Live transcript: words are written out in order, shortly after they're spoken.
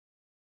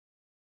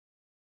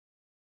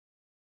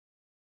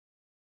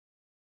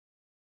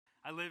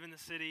I live in the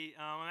city.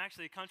 I'm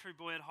actually a country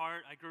boy at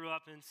heart. I grew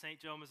up in St.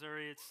 Joe,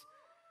 Missouri.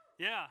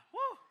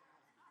 Woo!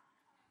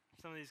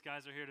 Some of these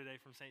guys are here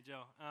today from St.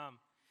 Joe.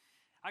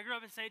 I grew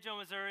up in St. Joe,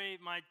 Missouri.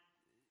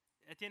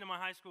 At the end of my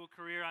high school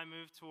career, I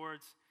moved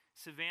towards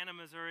Savannah,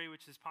 Missouri,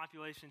 which is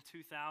population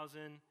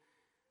 2,000.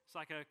 It's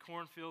like a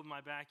cornfield in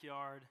my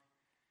backyard.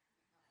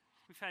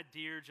 We've had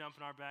deer jump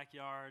in our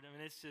backyard. I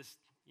mean, it's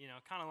just,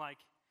 kind of like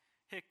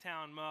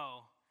Hicktown,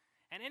 Mo.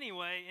 And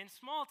anyway, in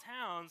small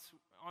towns,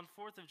 on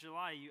 4th of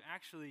July, you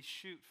actually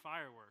shoot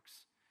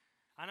fireworks.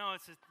 I know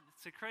it's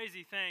a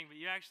crazy thing, but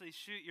you actually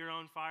shoot your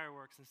own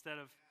fireworks instead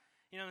of,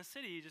 in the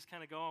city, you just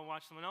kind of go and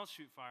watch someone else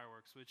shoot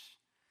fireworks, which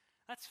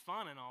that's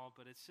fun and all,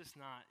 but it's just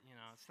not,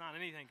 it's not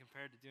anything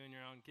compared to doing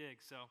your own gig.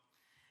 So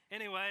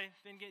anyway,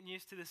 been getting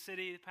used to the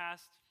city the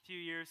past few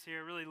years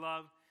here. Really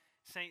love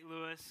St.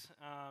 Louis.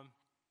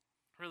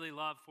 Really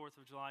love 4th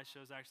of July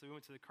shows, actually.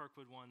 We went to the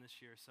Kirkwood one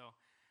this year, so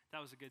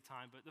that was a good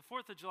time. But the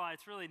 4th of July,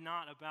 it's really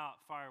not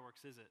about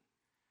fireworks, is it?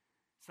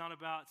 It's not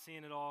about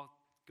seeing it all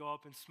go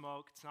up in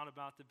smoke. It's not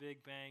about the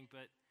Big Bang,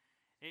 but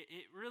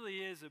it really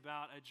is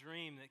about a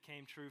dream that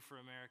came true for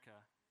America.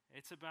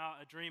 It's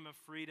about a dream of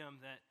freedom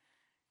that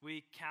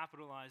we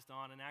capitalized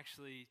on, and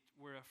actually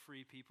we're a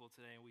free people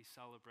today, and we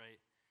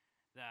celebrate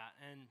that.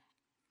 And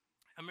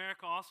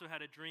America also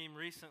had a dream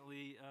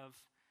recently of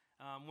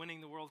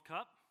winning the World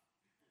Cup.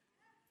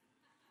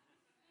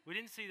 We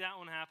didn't see that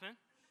one happen,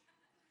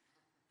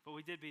 but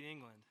we did beat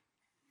England.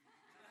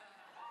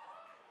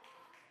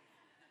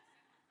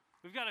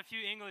 We've got a few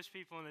English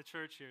people in the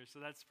church here, so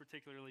that's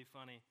particularly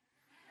funny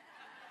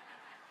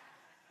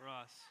for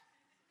us.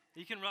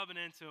 You can rub it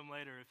into them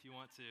later if you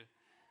want to.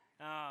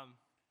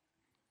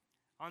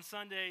 On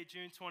Sunday,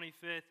 June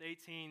 25th,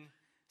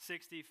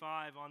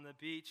 1865, on the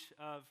beach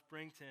of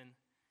Brington,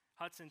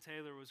 Hudson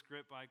Taylor was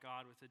gripped by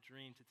God with a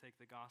dream to take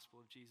the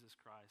gospel of Jesus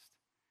Christ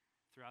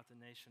throughout the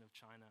nation of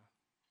China.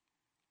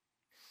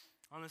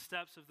 On the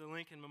steps of the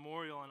Lincoln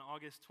Memorial on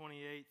August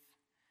 28th,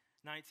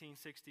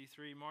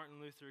 1963, Martin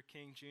Luther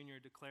King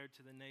Jr. declared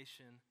to the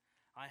nation,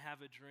 "I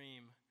have a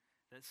dream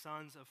that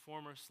sons of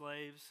former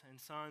slaves and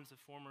sons of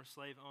former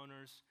slave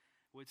owners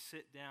would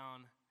sit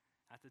down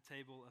at the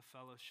table of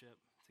fellowship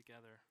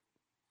together."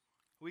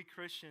 We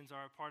Christians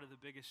are a part of the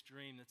biggest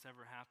dream that's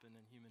ever happened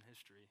in human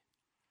history.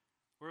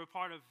 We're a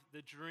part of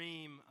the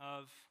dream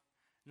of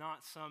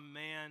not some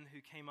man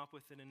who came up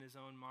with it in his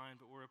own mind,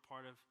 but we're a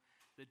part of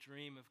the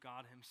dream of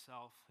God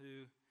himself,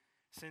 who,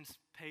 since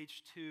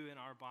page 2 in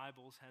our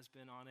Bibles, has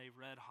been on a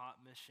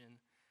red-hot mission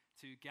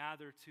to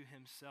gather to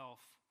himself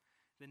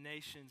the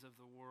nations of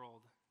the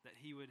world, that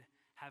he would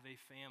have a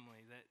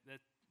family,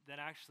 that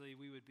actually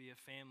we would be a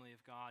family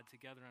of God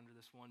together under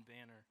this one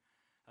banner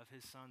of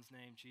his son's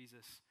name,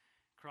 Jesus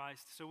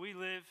Christ. So we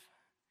live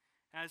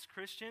as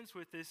Christians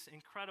with this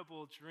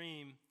incredible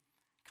dream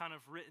kind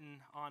of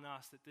written on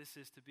us, that this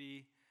is to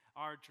be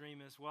our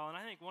dream as well. And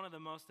I think one of the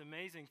most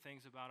amazing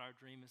things about our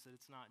dream is that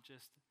it's not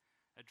just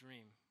a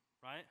dream,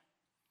 right?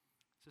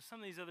 So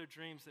some of these other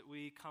dreams that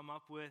we come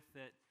up with,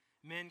 that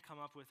men come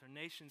up with, or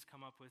nations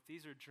come up with,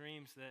 these are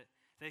dreams that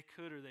they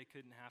could or they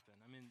couldn't happen.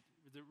 I mean,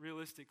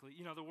 realistically,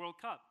 the World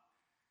Cup.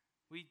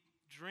 We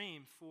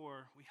dream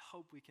for, we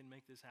hope we can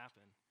make this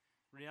happen.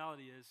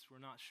 Reality is, we're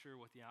not sure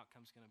what the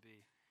outcome's going to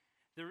be.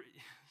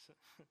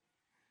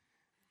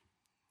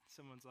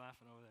 Someone's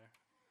laughing over there.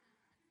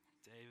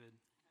 David.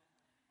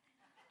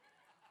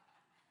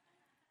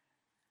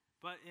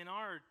 But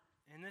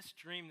in this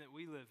dream that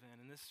we live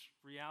in this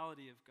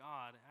reality of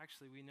God,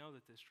 actually we know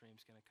that this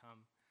dream's going to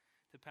come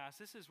to pass.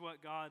 This is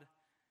what God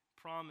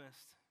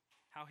promised,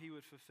 how he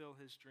would fulfill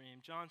his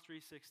dream. John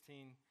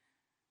 3:16,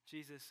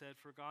 Jesus said,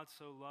 "For God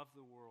so loved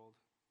the world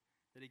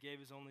that he gave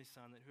his only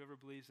son, that whoever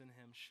believes in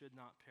him should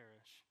not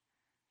perish,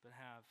 but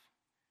have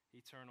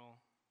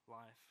eternal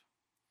life."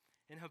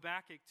 In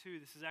Habakkuk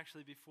 2, this is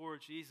actually before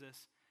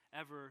Jesus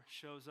ever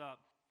shows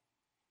up.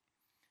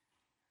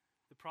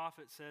 The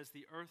prophet says,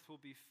 "The earth will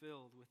be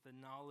filled with the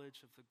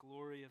knowledge of the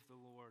glory of the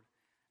Lord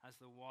as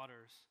the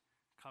waters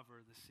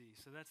cover the sea."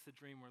 So that's the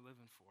dream we're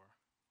living for.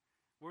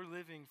 We're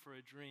living for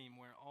a dream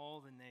where all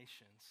the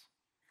nations,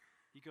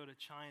 you go to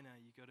China,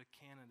 you go to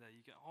Canada,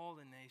 you get all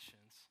the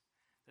nations,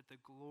 that the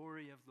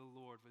glory of the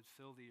Lord would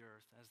fill the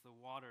earth as the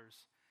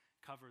waters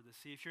cover the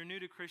sea. If you're new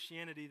to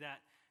Christianity,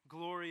 that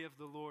glory of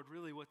the Lord,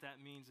 really what that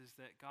means is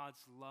that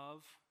God's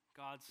love,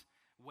 God's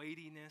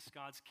weightiness,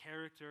 God's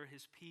character,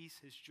 his peace,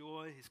 his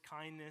joy, his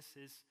kindness,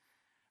 his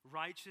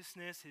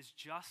righteousness, his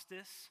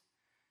justice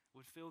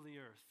would fill the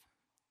earth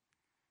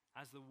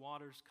as the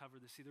waters cover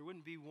the sea. There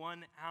wouldn't be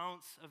 1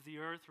 ounce of the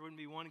earth, there wouldn't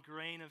be 1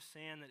 grain of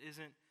sand that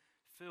isn't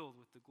filled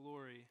with the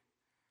glory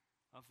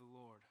of the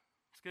Lord.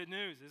 It's good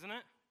news, isn't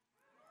it?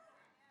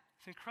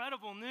 It's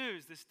incredible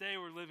news this day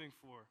we're living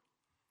for.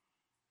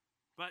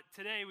 But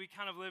today we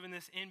kind of live in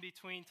this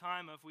in-between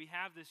time of, we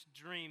have this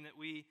dream that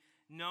we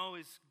know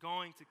is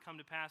going to come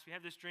to pass. We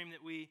have this dream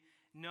that we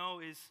know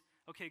is,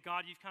 okay,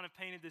 God, you've kind of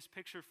painted this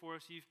picture for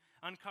us. You've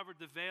uncovered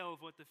the veil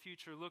of what the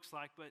future looks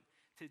like. But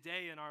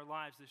today in our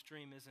lives, this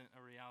dream isn't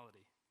a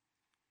reality.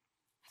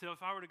 So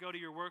if I were to go to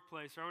your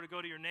workplace, or I were to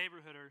go to your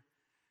neighborhood, or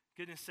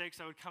goodness sakes,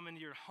 I would come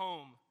into your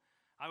home,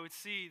 I would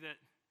see that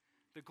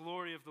the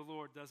glory of the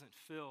Lord doesn't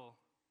fill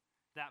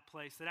that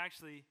place. That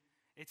actually,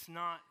 it's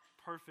not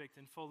perfect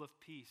and full of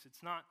peace.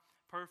 It's not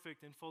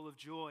perfect and full of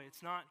joy.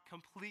 It's not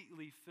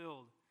completely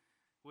filled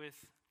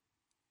with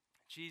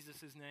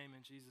Jesus' name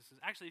and Jesus'.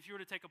 Actually, if you were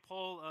to take a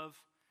poll of,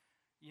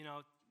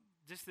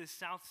 just this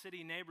South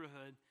City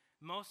neighborhood,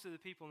 most of the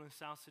people in the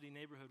South City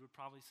neighborhood would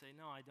probably say,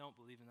 no, I don't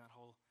believe in that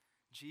whole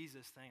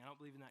Jesus thing. I don't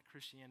believe in that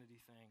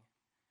Christianity thing.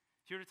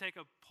 If you were to take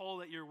a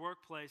poll at your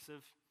workplace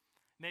of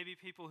maybe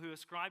people who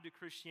ascribe to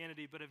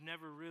Christianity but have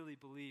never really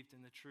believed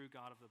in the true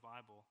God of the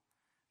Bible,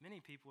 many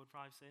people would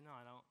probably say, no,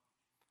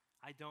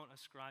 I don't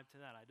ascribe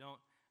to that. I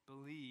don't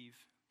believe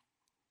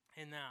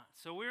in that.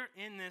 So we're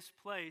in this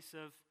place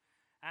of,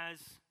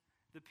 as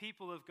the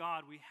people of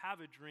God, we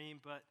have a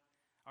dream, but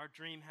our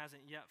dream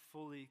hasn't yet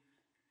fully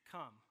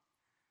come.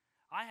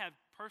 I have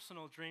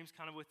personal dreams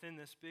kind of within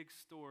this big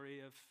story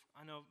of,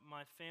 I know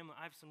my family,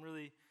 I have some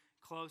really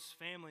close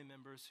family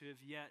members who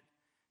have yet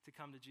to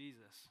come to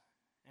Jesus.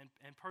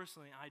 And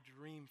personally, I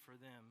dream for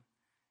them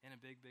in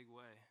a big, big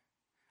way.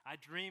 I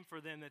dream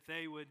for them that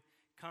they would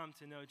come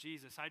to know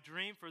Jesus. I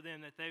dream for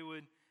them that they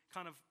would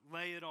kind of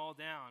lay it all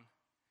down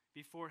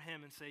before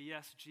Him and say,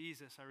 yes,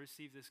 Jesus, I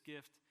receive this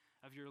gift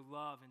of your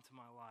love into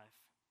my life.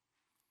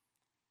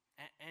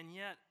 And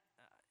yet,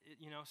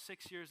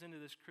 6 years into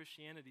this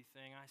Christianity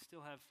thing, I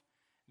still have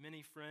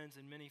many friends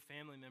and many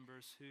family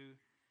members who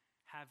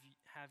have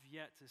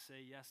yet to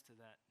say yes to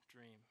that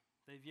dream.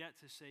 They've yet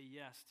to say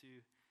yes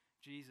to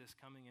Jesus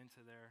coming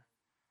into their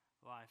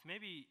life.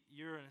 Maybe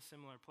you're in a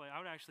similar place. I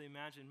would actually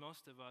imagine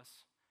most of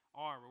us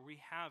are, where we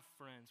have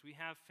friends, we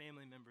have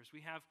family members,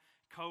 we have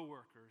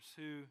coworkers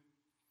who,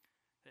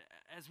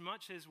 as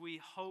much as we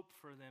hope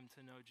for them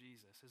to know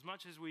Jesus, as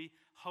much as we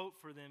hope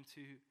for them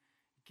to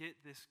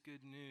get this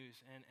good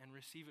news and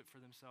receive it for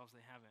themselves,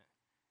 they haven't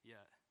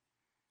yet.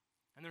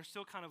 And they're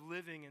still kind of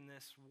living in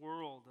this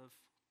world of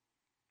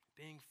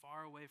being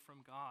far away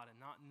from God and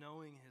not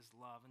knowing His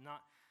love. And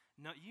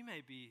you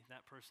may be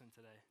that person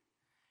today.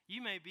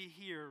 You may be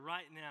here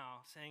right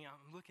now saying,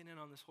 I'm looking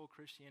in on this whole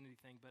Christianity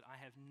thing, but I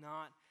have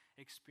not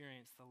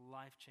experienced the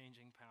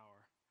life-changing power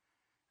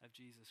of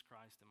Jesus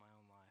Christ in my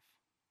own life.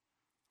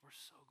 We're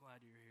so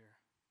glad you're here.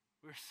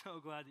 We're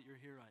so glad that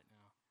you're here right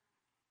now.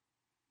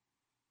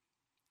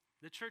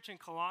 The church in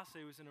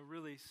Colossae was in a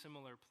really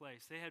similar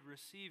place. They had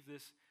received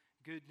this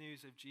good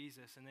news of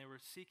Jesus, and they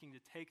were seeking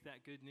to take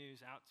that good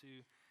news out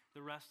to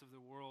the rest of the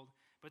world,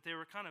 but they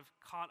were kind of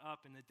caught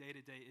up in the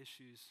day-to-day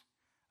issues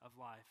of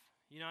life.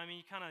 You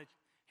kind of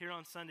here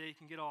on Sunday, you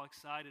can get all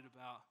excited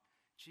about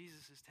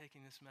Jesus is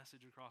taking this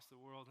message across the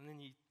world, and then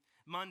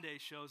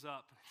Monday shows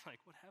up, and it's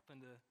like, what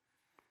happened to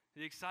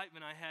the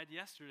excitement I had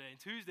yesterday? And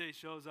Tuesday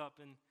shows up,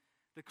 and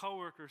the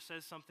coworker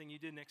says something you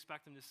didn't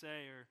expect them to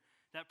say, or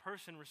that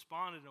person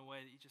responded in a way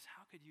that you just,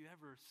 how could you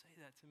ever say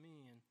that to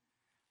me? And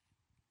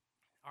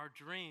our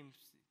dreams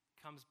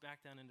comes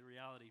back down into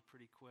reality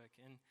pretty quick.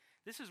 And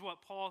this is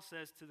what Paul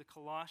says to the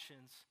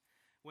Colossians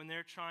when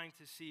they're trying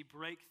to see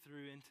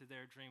breakthrough into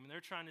their dream, when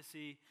they're trying to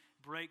see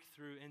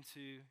breakthrough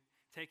into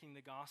taking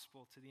the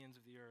gospel to the ends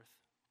of the earth.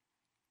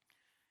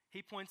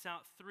 He points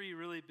out three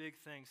really big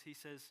things. He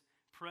says,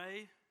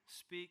 pray,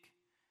 speak,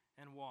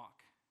 and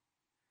walk.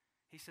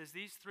 He says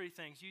these three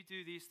things, you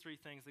do these three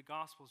things, the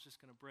gospel is just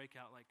going to break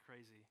out like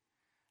crazy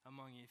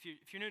among you.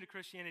 If you're new to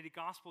Christianity,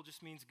 gospel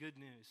just means good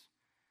news.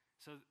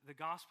 So the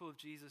gospel of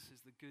Jesus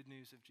is the good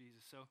news of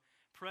Jesus. So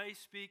pray,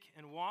 speak,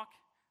 and walk,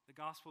 the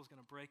gospel is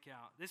going to break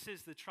out. This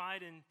is the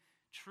tried and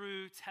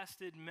true,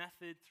 tested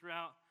method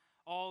throughout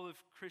all of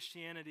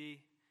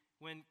Christianity.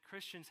 When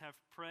Christians have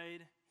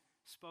prayed,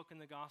 spoken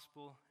the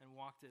gospel, and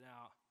walked it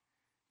out,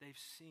 they've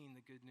seen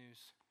the good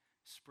news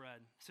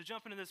spread. So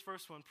jump into this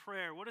first one,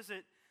 prayer. What does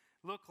it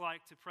look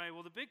like to pray?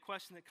 Well, the big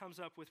question that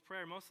comes up with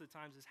prayer most of the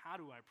times is, how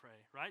do I pray,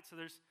 right? So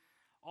there's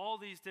all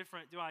these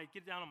different, do I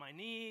get down on my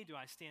knee? Do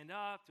I stand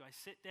up? Do I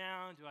sit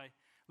down? Do I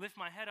lift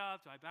my head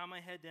up? Do I bow my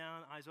head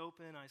down? Eyes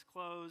open, eyes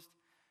closed?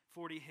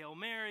 40 Hail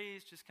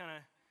Marys, just kind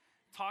of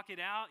talk it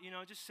out,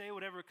 just say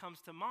whatever comes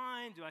to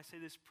mind. Do I say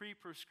this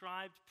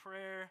pre-prescribed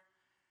prayer?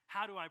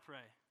 How do I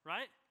pray,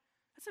 right?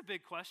 That's a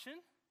big question.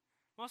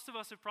 Most of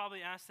us have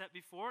probably asked that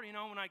before.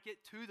 When I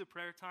get to the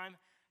prayer time,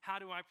 how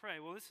do I pray?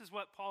 Well, this is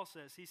what Paul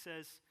says. He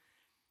says,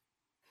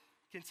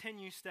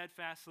 continue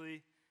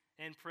steadfastly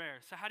in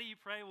prayer. So how do you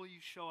pray? Well,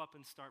 you show up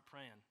and start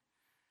praying.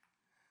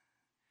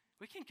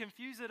 We can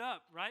confuse it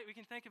up, right? We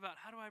can think about,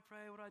 how do I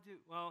pray? What do I do?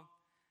 Well,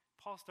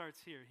 Paul starts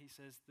here. He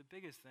says, the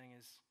biggest thing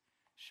is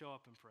show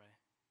up and pray.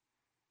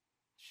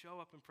 Show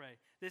up and pray.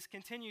 This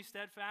continue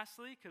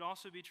steadfastly could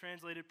also be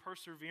translated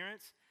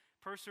perseverance.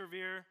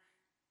 Persevere,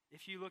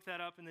 if you look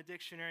that up in the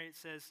dictionary, it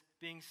says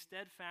being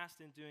steadfast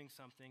in doing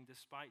something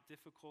despite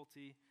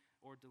difficulty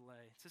or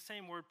delay. It's the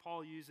same word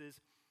Paul uses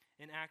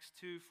in Acts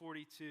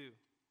 2:42.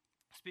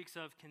 Speaks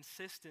of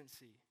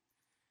consistency,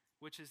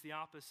 which is the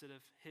opposite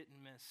of hit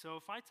and miss. So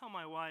if I tell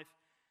my wife,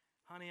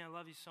 honey, I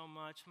love you so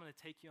much, I'm going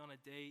to take you on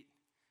a date,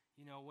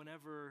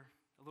 whenever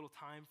a little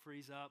time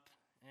frees up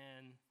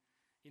and,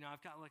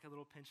 I've got like a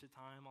little pinch of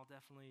time, I'll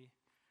definitely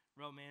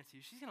romance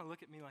you. She's going to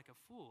look at me like a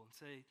fool and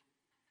say,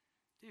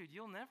 dude,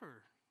 you'll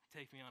never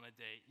take me on a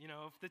date.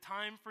 If the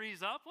time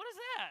frees up, what is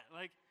that?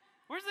 Like,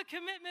 where's the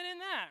commitment in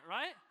that,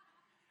 right?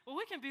 Well,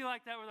 we can be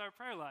like that with our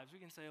prayer lives.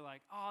 We can say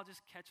like, I'll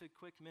just catch a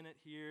quick minute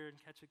here and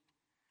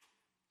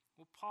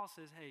Well, Paul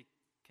says, hey,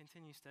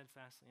 continue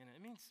steadfastly in it.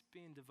 It means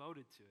being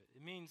devoted to it.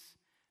 It means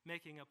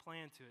making a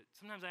plan to it.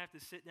 Sometimes I have to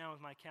sit down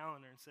with my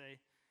calendar and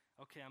say,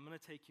 okay, I'm going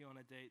to take you on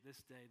a date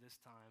this day, this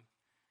time.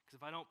 Because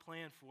if I don't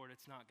plan for it,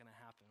 it's not going to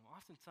happen. Well,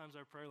 oftentimes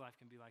our prayer life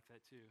can be like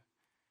that too.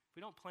 If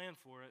we don't plan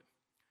for it,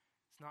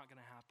 it's not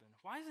going to happen.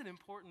 Why is it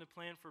important to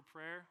plan for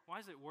prayer? Why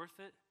is it worth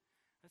it?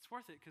 It's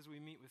worth it because we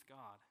meet with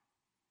God.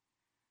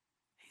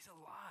 He's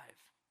alive.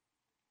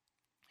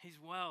 He's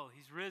well.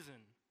 He's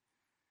risen.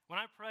 When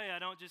I pray, I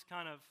don't just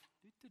kind of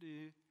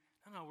do-do-do.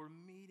 No, we're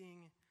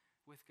meeting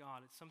with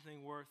God. It's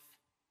something worth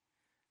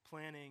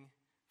planning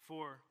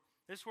for.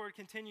 This word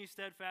continue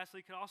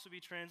steadfastly could also be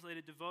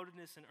translated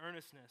devotedness and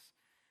earnestness,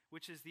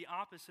 which is the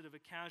opposite of a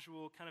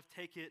casual kind of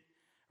take it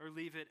or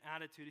leave it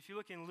attitude. If you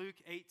look in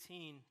Luke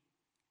 18,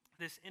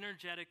 this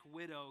energetic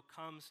widow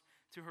comes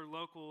to her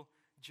local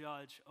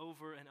judge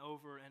over and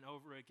over and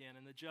over again,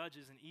 and the judge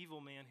is an evil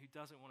man who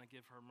doesn't want to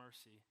give her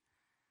mercy.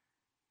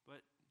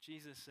 But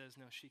Jesus says,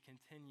 no, she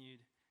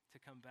continued to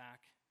come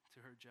back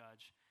to her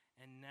judge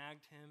and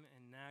nagged him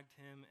and nagged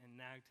him and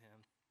nagged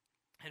him.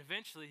 And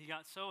eventually he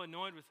got so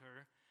annoyed with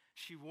her,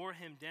 she wore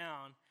him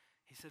down.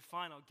 He said,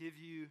 fine, I'll give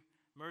you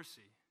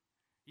mercy.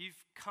 You've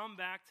come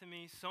back to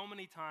me so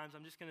many times,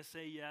 I'm just going to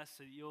say yes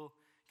so that you'll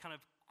kind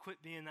of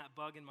quit being that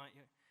bug in my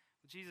ear.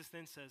 Jesus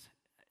then says,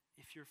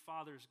 if your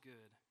Father's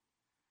good,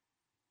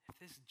 if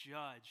this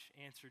judge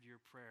answered your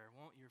prayer,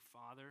 won't your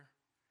Father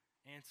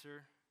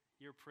answer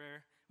your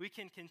prayer? We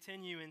can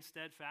continue in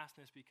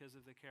steadfastness because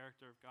of the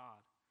character of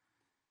God.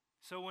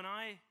 So when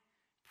I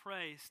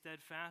pray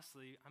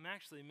steadfastly, I'm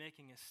actually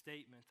making a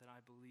statement that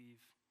I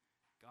believe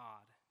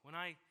God. When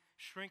I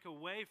shrink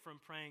away from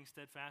praying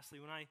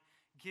steadfastly, when I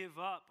give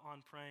up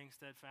on praying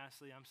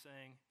steadfastly, I'm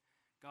saying,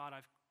 God,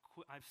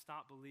 I've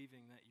stopped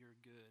believing that you're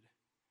good.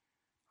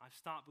 I've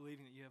stopped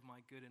believing that you have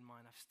my good in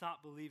mind. I've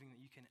stopped believing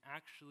that you can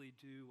actually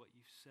do what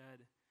you've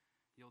said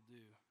you'll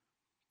do.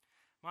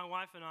 My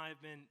wife and I have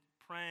been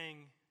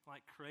praying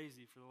like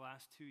crazy for the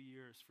last 2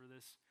 years for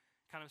this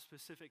kind of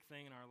specific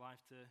thing in our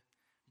life to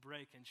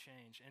break and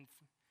change. And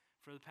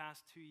for the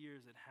past 2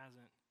 years, it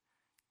hasn't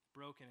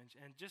broken.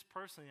 And just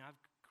personally, I've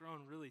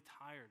grown really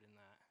tired in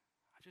that.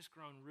 I've just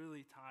grown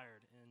really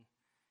tired in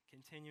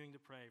continuing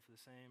to pray for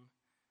the same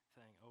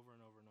thing over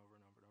and over and over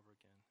and over and over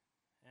again.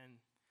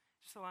 And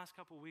just the last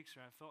couple of weeks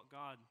where I felt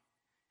God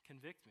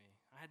convict me.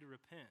 I had to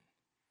repent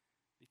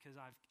because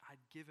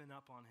I'd given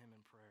up on him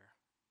in prayer.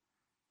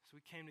 So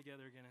we came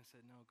together again and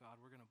said, no,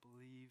 God, we're going to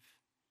believe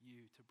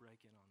you to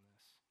break in on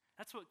this.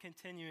 That's what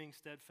continuing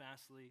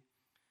steadfastly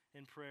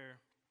in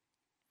prayer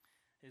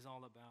is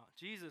all about.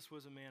 Jesus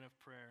was a man of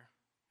prayer.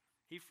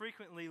 He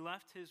frequently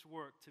left his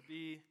work to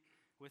be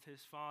with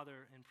his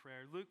Father in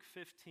prayer. Luke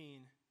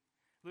 5:15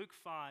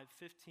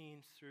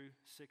 through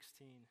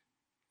 16.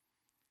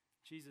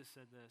 Jesus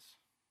said this.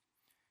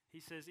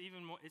 He says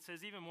it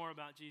says even more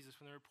about Jesus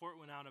when the report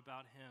went out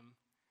about him,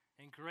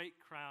 and great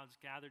crowds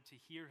gathered to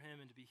hear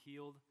him and to be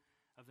healed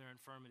of their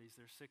infirmities,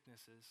 their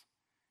sicknesses.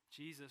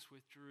 Jesus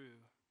withdrew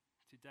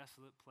to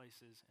desolate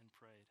places and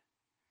prayed.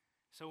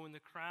 So when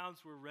the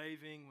crowds were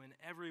raving, when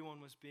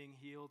everyone was being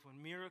healed,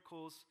 when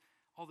miracles,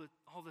 all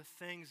the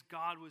things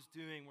God was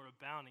doing were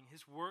abounding,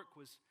 his work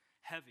was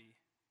heavy,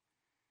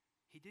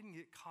 he didn't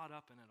get caught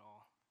up in it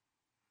all.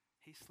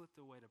 He slipped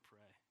away to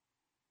pray.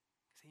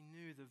 Because he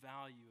knew the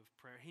value of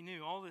prayer. He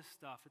knew all this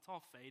stuff, it's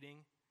all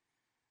fading.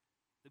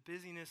 The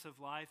busyness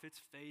of life,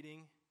 it's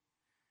fading.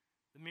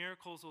 The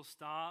miracles will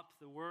stop.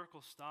 The work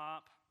will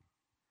stop.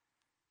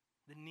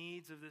 The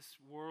needs of this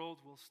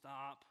world will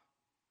stop.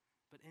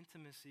 But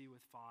intimacy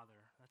with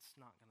Father, that's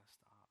not going to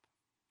stop.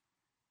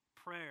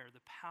 Prayer,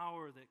 the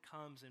power that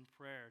comes in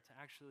prayer to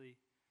actually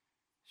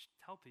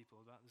tell people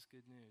about this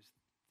good news,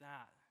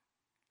 that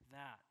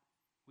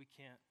we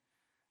can't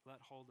let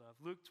hold of.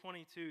 Luke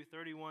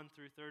 22:31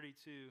 through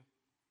 32.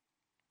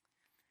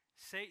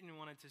 Satan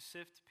wanted to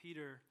sift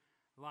Peter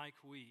like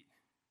wheat.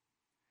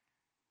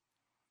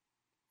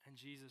 And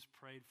Jesus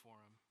prayed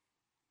for him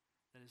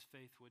that his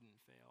faith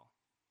wouldn't fail.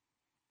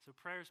 So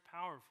prayer is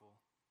powerful.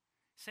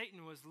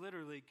 Satan was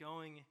literally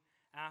going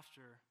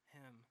after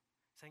him,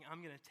 saying,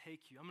 I'm going to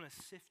take you. I'm going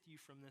to sift you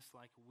from this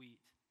like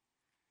wheat.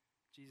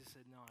 Jesus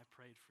said, no, I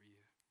prayed for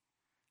you.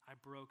 I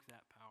broke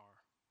that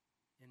power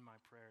in my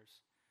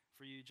prayers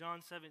for you.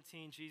 John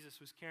 17,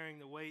 Jesus was carrying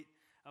the weight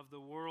of the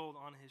world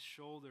on his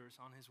shoulders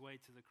on his way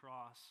to the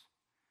cross.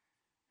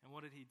 And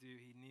what did he do?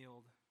 He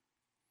kneeled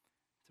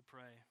to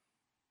pray.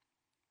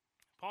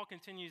 Paul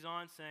continues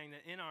on saying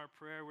that in our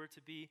prayer we're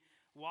to be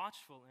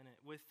watchful in it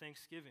with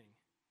thanksgiving.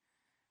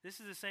 This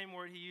is the same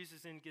word he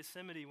uses in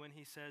Gethsemane when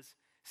he says,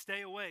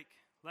 stay awake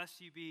lest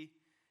you be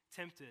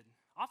tempted.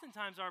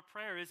 Oftentimes our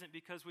prayer isn't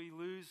because we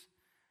lose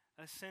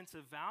a sense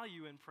of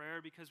value in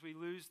prayer because we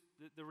lose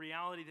the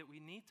reality that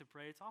we need to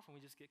pray. It's often we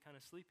just get kind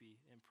of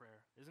sleepy in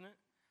prayer, isn't it?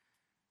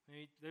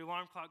 Maybe the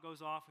alarm clock goes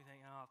off, we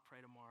think, oh, I'll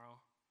pray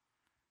tomorrow.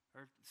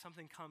 Or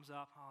something comes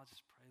up, oh, I'll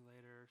just pray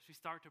later. As we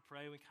start to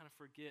pray, we kind of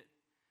forget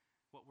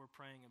what we're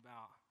praying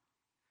about.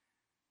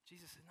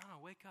 Jesus said, no,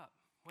 wake up,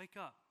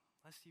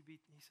 lest you be,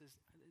 he says,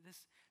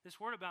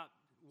 this word about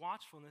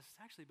watchfulness is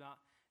actually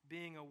about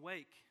being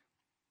awake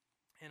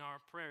in our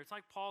prayer. It's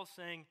like Paul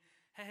saying,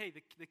 hey,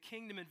 the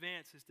kingdom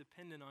advance is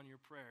dependent on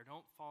your prayer.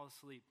 Don't fall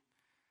asleep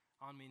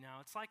on me now.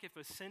 It's like if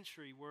a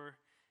sentry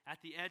were at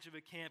the edge of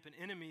a camp and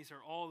enemies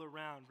are all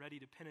around ready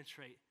to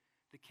penetrate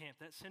the camp.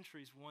 That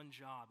sentry's one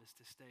job is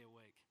to stay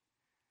awake.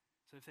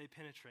 So if they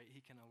penetrate,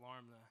 he can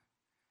alarm the...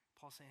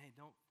 Paul's saying, hey,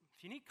 if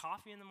you need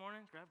coffee in the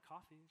morning, grab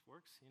coffee. It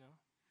works,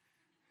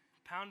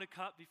 Pound a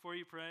cup before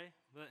you pray.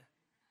 But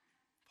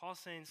Paul's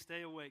saying,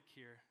 stay awake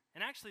here.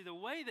 And actually, the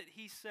way that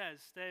he says,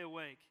 stay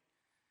awake,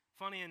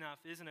 funny enough,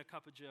 isn't a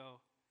cup of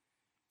joe.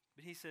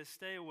 But he says,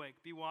 stay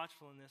awake, be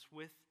watchful in this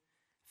with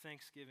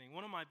thanksgiving.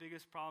 One of my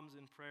biggest problems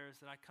in prayer is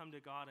that I come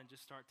to God and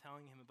just start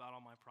telling him about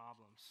all my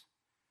problems,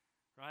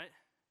 right?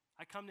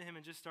 I come to him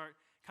and just start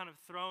kind of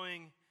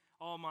throwing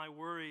all my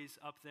worries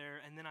up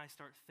there, and then I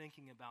start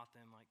thinking about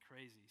them like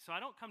crazy. So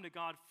I don't come to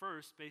God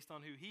first based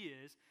on who he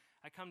is.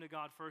 I come to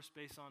God first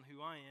based on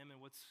who I am and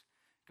what's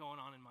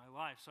going on in my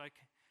life. So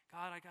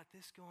God, I got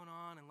this going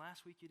on, and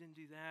last week you didn't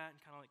do that,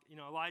 and kind of like,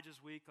 Elijah's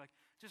week, like,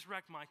 just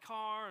wrecked my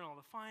car and all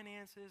the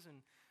finances,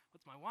 and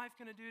what's my wife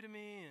going to do to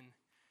me, and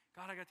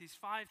God, I got these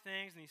 5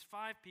 things, and these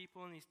 5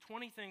 people, and these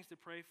 20 things to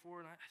pray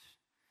for, and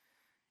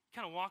you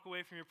kind of walk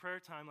away from your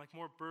prayer time like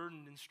more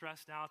burdened and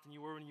stressed out than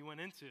you were when you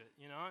went into it,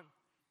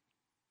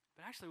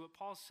 But actually what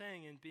Paul's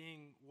saying in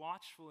being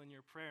watchful in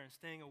your prayer and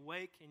staying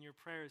awake in your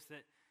prayer is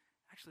that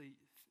actually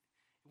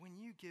when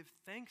you give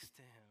thanks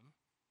to him,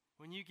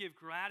 when you give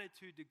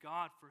gratitude to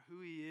God for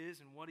who he is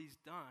and what he's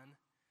done,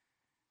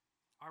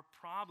 our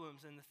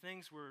problems and the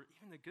things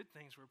even the good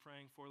things we're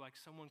praying for, like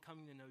someone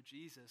coming to know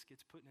Jesus,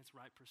 gets put in its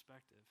right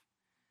perspective.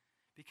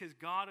 Because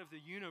God of the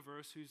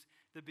universe, who's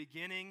the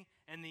beginning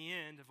and the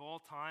end of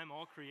all time,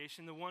 all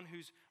creation, the one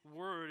whose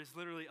word is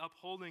literally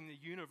upholding the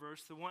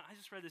universe, the one, I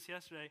just read this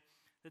yesterday,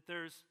 that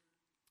there's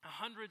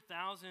 100,000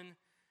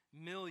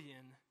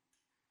 million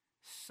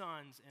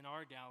suns in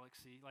our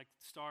galaxy, like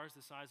stars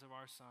the size of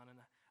our sun, and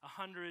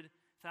 100,000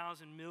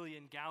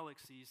 million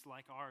galaxies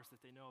like ours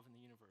that they know of in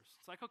the universe.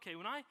 It's like, okay,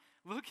 when I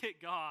look at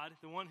God,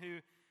 the one who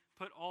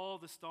put all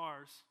the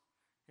stars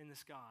in the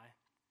sky,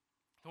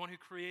 the one who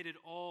created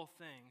all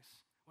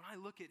things, when I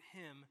look at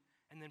him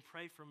and then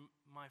pray for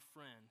my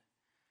friend,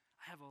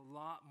 I have a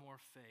lot more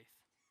faith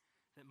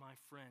that my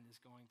friend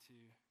is going to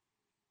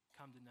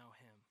come to know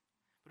him.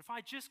 But if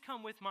I just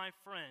come with my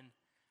friend,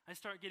 I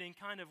start getting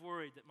kind of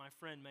worried that my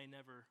friend may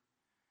never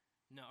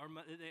know, or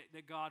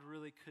that God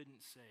really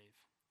couldn't save.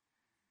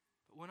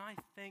 But when I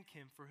thank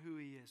him for who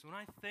he is, when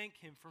I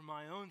thank him for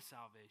my own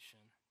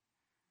salvation,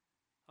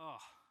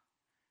 oh,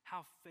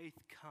 how faith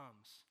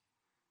comes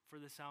for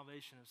the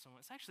salvation of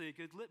someone. It's actually a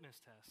good litmus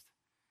test.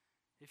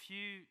 If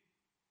you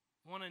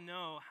want to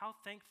know how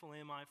thankful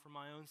am I for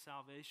my own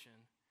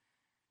salvation,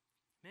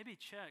 maybe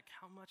check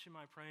how much am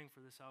I praying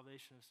for the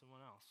salvation of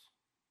someone else.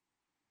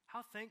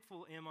 How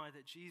thankful am I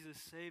that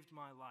Jesus saved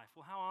my life?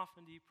 Well, how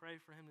often do you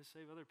pray for him to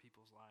save other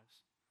people's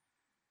lives?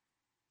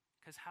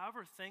 Because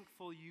however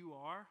thankful you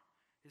are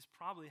is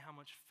probably how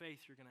much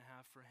faith you're going to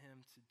have for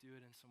him to do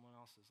it in someone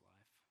else's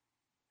life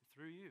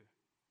through you.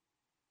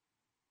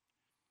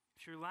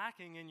 If you're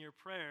lacking in your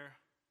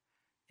prayer,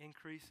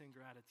 increase in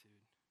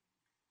gratitude.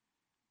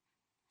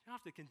 You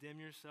don't have to condemn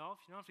yourself.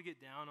 You don't have to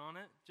get down on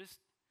it.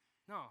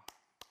 No.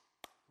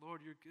 Lord,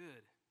 you're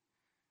good.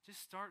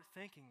 Just start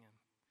thanking him.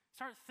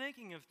 Start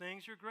thinking of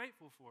things you're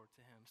grateful for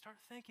to him. Start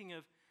thinking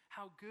of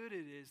how good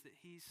it is that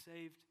he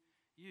saved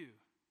you.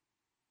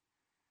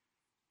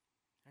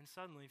 And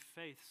suddenly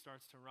faith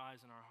starts to rise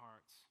in our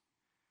hearts.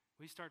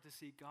 We start to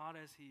see God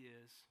as he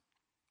is.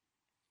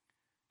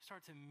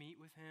 Start to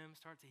meet with him.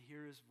 Start to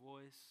hear his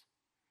voice.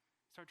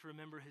 Start to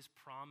remember his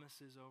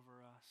promises over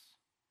us.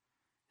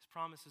 His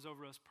promises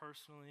over us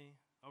personally,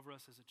 over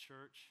us as a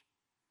church.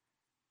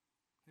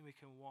 Then we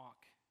can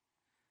walk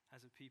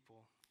as a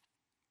people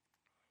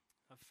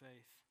of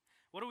faith.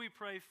 What do we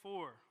pray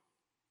for?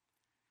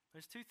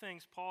 There's 2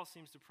 things Paul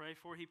seems to pray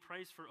for. He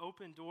prays for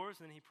open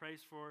doors, and then he prays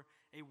for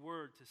a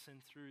word to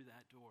send through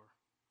that door.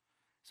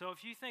 So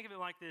if you think of it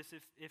like this,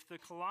 if the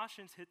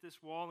Colossians hit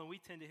this wall, and we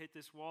tend to hit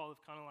this wall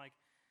of kind of like,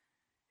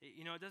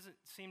 it doesn't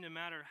seem to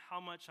matter how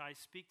much I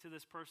speak to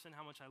this person,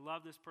 how much I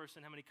love this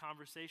person, how many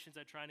conversations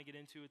I try to get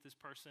into with this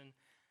person.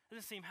 It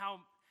doesn't seem how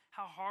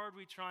hard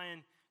we try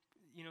and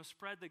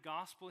spread the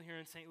gospel here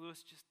in St. Louis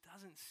just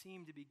doesn't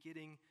seem to be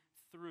getting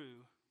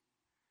through.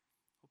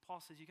 Well, Paul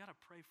says you got to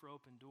pray for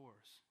open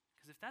doors,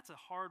 because if that's a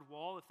hard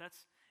wall, if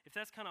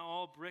that's kind of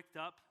all bricked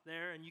up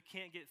there and you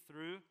can't get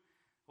through,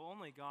 well,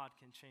 only God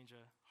can change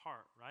a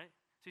heart, right?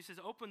 So he says,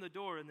 open the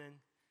door, and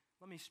then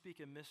let me speak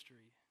a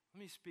mystery. Let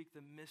me speak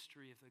the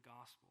mystery of the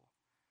gospel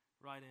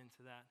right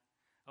into that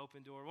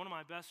open door. One of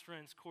my best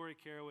friends, Corey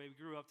Caraway, we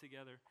grew up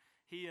together.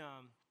 We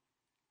kind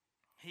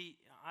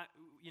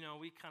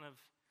of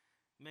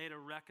made a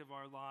wreck of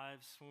our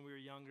lives when we were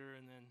younger,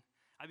 and then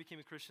I became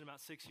a Christian about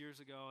 6 years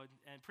ago,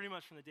 and pretty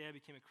much from the day I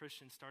became a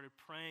Christian, started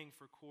praying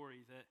for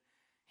Corey that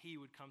he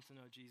would come to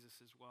know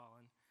Jesus as well.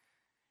 And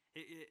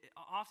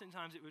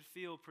oftentimes it would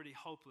feel pretty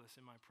hopeless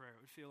in my prayer.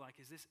 It would feel like,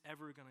 is this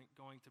ever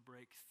going to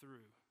break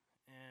through?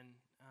 And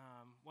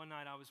one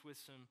night I was with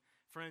some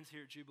friends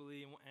here at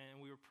Jubilee,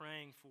 and we were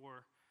praying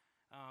for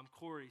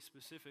Corey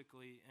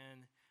specifically.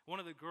 And one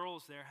of the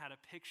girls there had a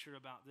picture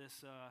about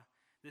this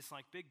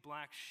like big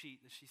black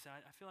sheet that she said,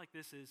 I feel like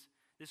this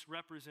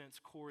represents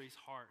Corey's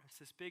heart. It's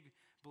this big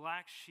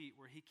black sheet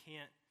where he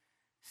can't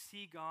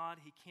see God,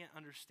 he can't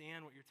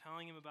understand what you're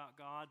telling him about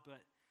God, but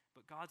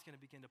God's going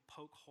to begin to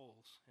poke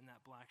holes in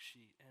that black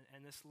sheet,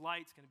 and this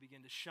light's going to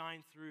begin to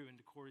shine through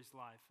into Corey's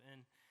life.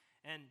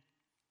 And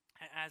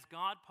as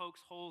God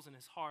pokes holes in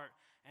his heart,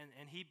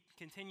 and he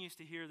continues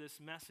to hear this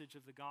message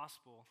of the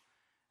gospel,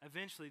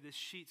 eventually this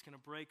sheet's going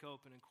to break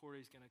open, and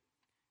Corey's going to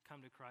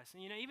come to Christ.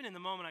 And even in the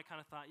moment, I kind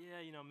of thought,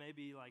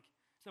 maybe like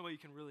there's no way you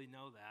can really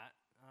know that.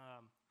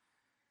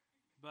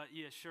 But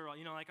yeah, sure.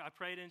 I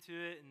prayed into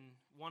it and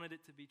wanted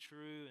it to be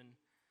true, and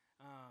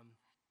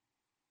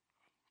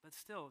but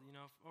still,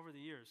 over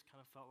the years, kind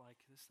of felt like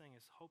this thing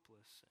is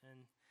hopeless.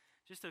 And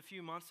just a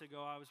few months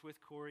ago, I was with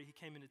Corey. He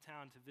came into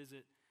town to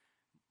visit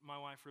my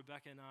wife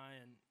Rebecca and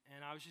I, and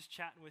I was just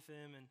chatting with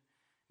him. And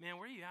man,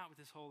 where are you at with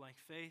this whole like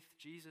faith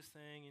Jesus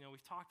thing?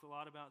 We've talked a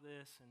lot about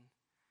this, and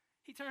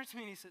he turns to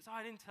me and he says, "Oh,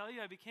 I didn't tell you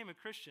I became a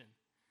Christian."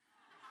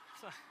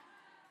 So,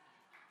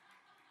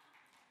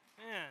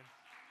 man,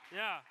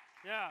 yeah,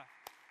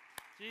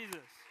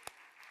 Jesus.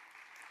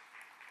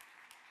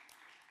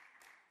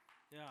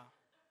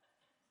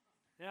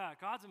 Yeah,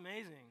 God's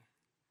amazing.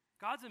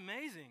 God's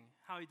amazing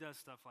how he does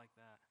stuff like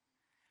that.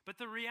 But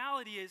the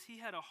reality is he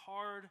had a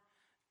hard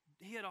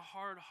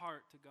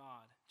heart to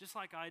God, just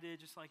like I did,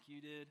 just like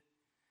you did.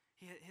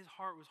 His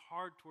heart was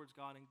hard towards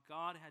God, and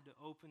God had to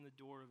open the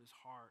door of his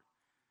heart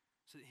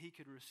so that he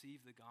could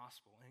receive the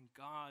gospel, and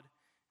God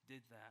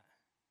did that.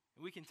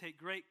 And we can take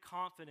great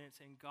confidence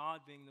in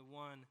God being the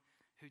one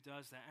who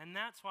does that. And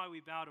that's why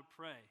we bow to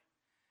pray,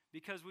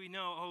 because we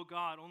know, oh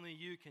God, only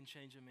you can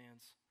change a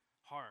man's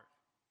heart.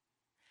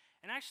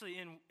 And actually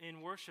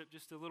in worship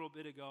just a little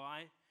bit ago,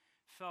 I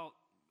felt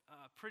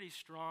pretty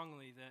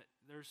strongly that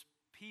there's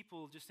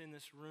people just in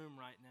this room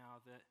right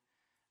now that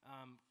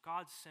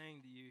God's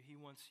saying to you, he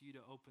wants you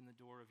to open the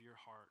door of your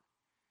heart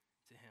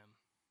to him.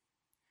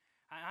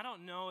 I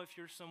don't know if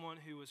you're someone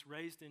who was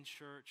raised in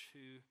church,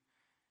 who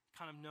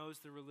kind of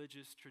knows the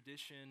religious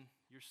tradition.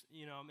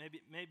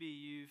 Maybe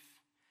you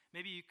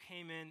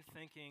came in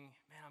thinking,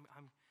 man,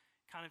 I'm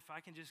kind of, if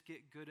I can just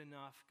get good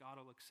enough, God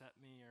will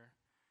accept me. Or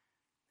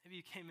maybe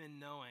you came in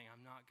knowing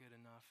I'm not good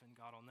enough and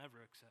God will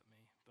never accept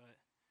me. But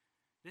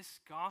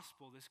this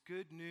gospel, this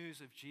good news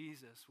of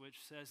Jesus,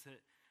 which says that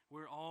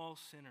we're all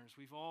sinners,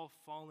 we've all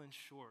fallen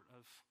short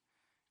of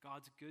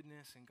God's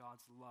goodness and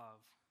God's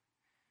love,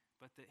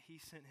 but that he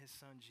sent his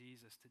son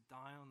Jesus to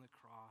die on the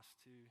cross,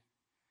 to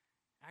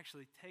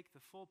actually take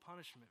the full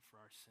punishment for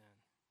our sin,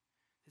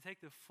 to take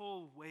the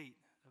full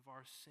weight of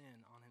our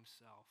sin on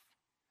himself,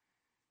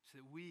 so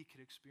that we could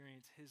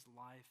experience his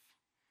life,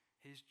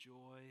 his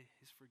joy,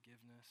 his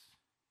forgiveness.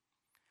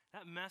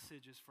 That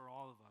message is for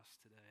all of us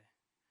today.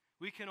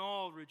 We can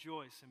all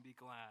rejoice and be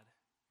glad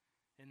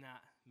in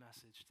that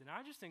message. And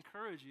I just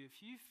encourage you, if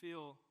you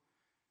feel,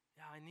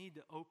 I need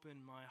to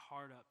open my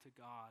heart up to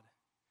God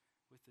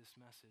with this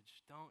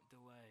message, don't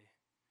delay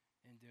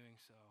in doing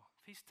so.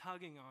 If he's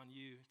tugging on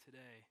you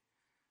today,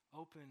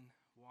 open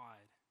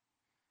wide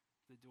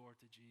the door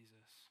to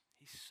Jesus.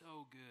 He's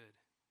so good.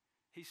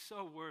 He's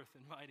so worth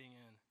inviting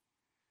in.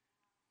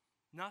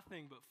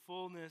 Nothing but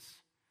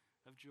fullness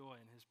of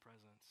joy in his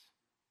presence.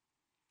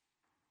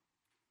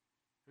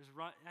 There's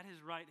at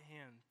his right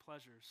hand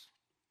pleasures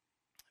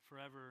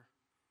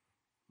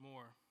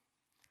forevermore.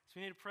 So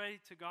we need to pray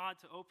to God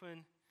to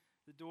open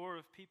the door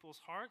of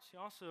people's hearts. You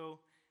also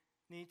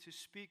need to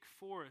speak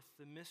forth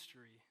the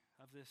mystery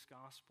of this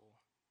gospel.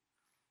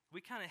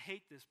 We kind of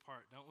hate this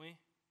part, don't we?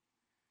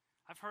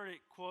 I've heard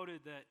it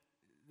quoted that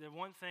the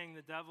one thing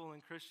the devil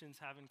and Christians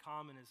have in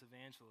common is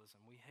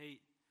evangelism. We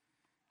hate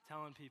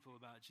telling people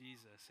about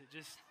Jesus.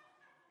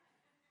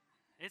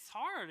 It's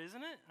hard,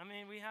 isn't it? I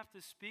mean, we have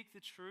to speak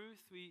the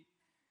truth. We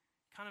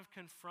kind of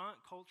confront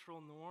cultural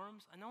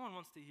norms. No one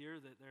wants to hear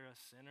that they're a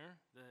sinner,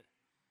 that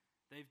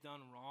they've done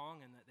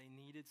wrong, and that they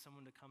needed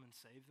someone to come and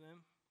save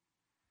them.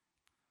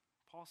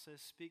 Paul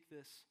says, speak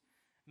this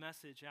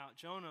message out.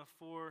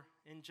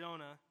 In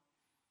Jonah,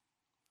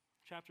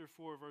 chapter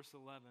 4, verse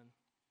 11,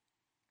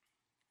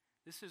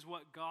 this is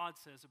what God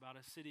says about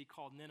a city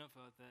called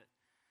Nineveh that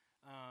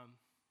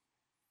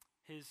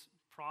his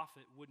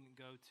prophet wouldn't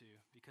go to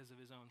because of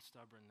his own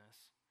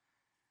stubbornness.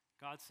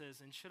 God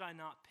says, and should I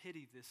not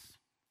pity this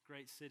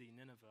great city,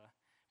 Nineveh,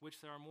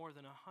 which there are more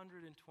than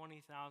 120,000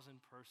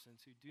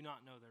 persons who do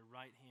not know their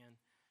right hand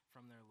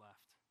from their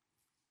left?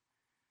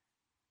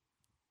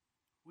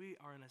 We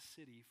are in a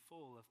city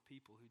full of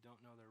people who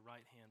don't know their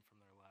right hand from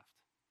their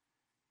left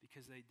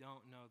because they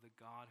don't know the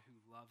God who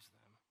loves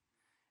them.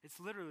 It's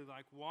literally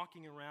like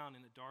walking around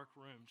in a dark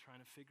room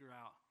trying to figure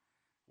out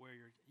where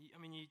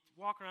you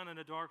walk around in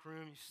a dark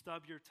room, you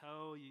stub your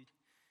toe, you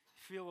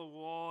feel a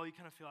wall, you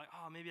kind of feel like,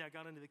 oh, maybe I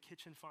got into the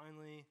kitchen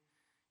finally.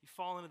 You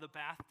fall into the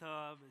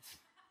bathtub.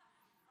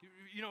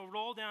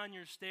 Roll down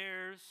your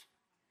stairs.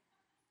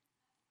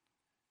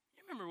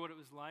 You remember what it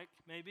was like,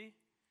 maybe,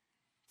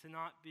 to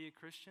not be a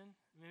Christian?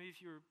 Maybe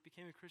if you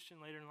became a Christian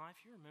later in life,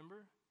 you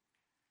remember.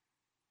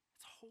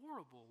 It's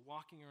horrible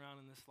walking around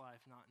in this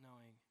life not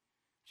knowing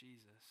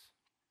Jesus.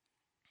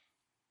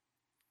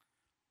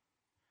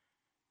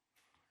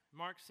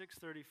 Mark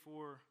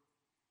 6:34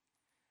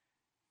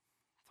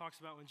 talks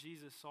about when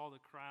Jesus saw the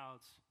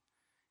crowds,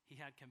 he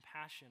had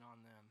compassion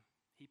on them.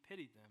 He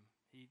pitied them.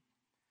 He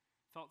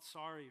felt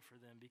sorry for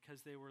them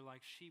because they were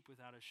like sheep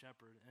without a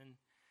shepherd. And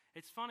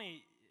it's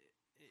funny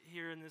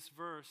here in this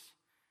verse,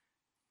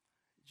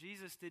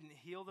 Jesus didn't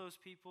heal those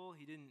people.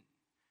 He didn't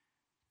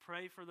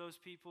pray for those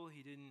people.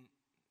 He didn't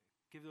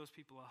give those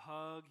people a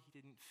hug. He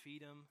didn't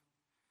feed them.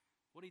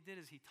 What he did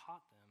is he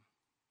taught them.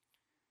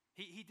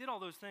 He did all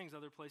those things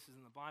other places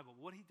in the Bible.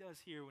 What he does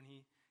here when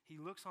he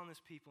looks on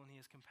this people and he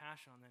has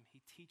compassion on them,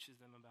 he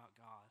teaches them about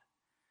God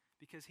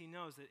because he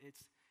knows that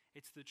it's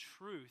the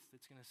truth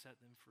that's going to set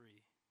them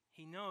free.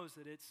 He knows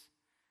that it's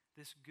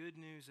this good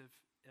news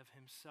of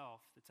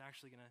himself that's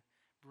actually going to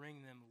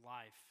bring them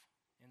life.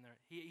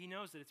 He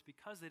knows that it's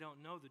because they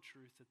don't know the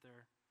truth that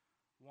they're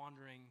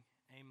wandering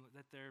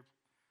that their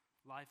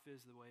life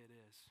is the way it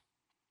is.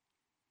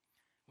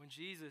 When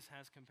Jesus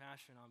has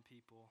compassion on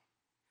people,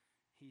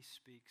 he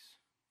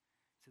speaks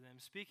to them.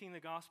 Speaking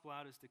the gospel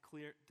out is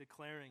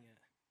declaring it.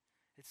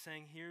 It's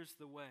saying, here's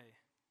the way.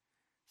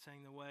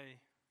 Saying the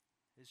way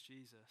is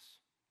Jesus.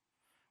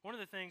 One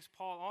of the things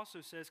Paul also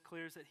says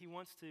clear is that he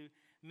wants to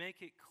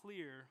make it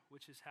clear,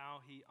 which is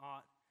how he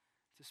ought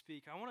to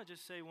speak. I want to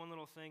just say one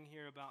little thing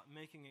here about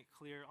making it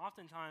clear.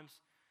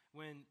 Oftentimes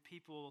when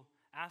people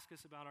ask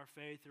us about our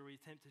faith or we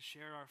attempt to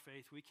share our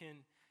faith, we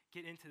can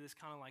get into this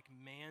kind of like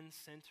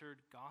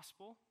man-centered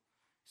gospel.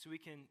 So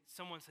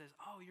someone says,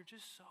 oh, you're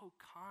just so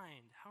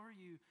kind.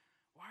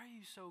 Why are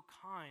you so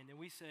kind? And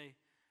we say,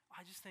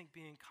 I just think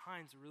being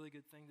kind is a really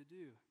good thing to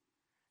do.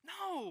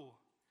 No,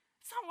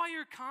 it's not why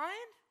you're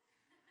kind.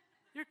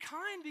 You're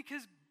kind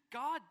because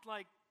God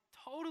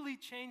totally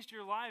changed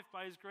your life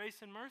by his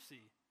grace and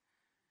mercy.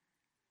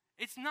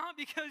 It's not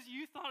because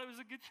you thought it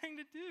was a good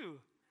thing to do.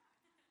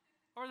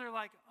 Or they're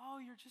like, oh,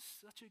 you're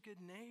just such a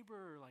good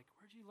neighbor.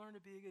 Where'd you learn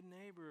to be a good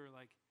neighbor?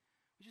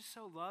 We just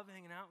so love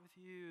hanging out with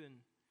you. And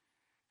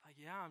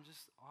yeah, I'm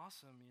just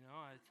awesome,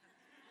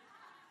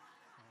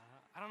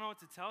 I don't know what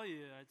to tell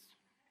you.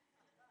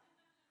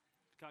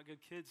 Got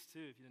good kids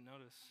too, if you didn't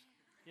notice.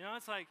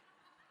 It's like,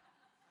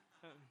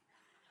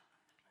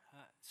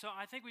 so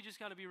I think we just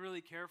got to be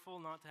really careful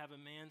not to have a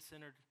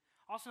man-centered,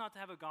 also not to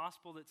have a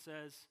gospel that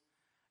says,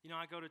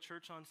 I go to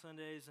church on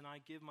Sundays and I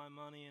give my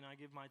money and I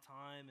give my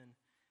time and,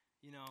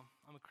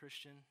 I'm a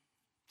Christian,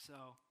 so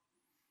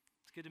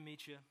it's good to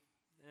meet you.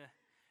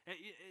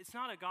 It's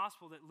not a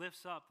gospel that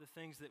lifts up the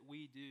things that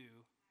we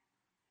do.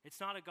 It's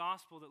not a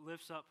gospel that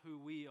lifts up who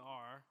we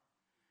are.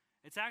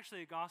 It's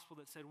actually a gospel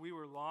that said we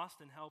were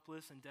lost and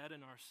helpless and dead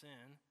in our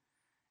sin,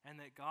 and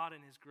that God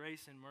in his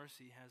grace and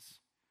mercy has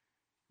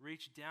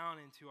reached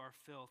down into our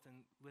filth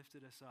and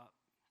lifted us up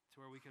to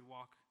where we could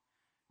walk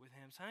with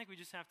him. So I think we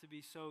just have to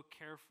be so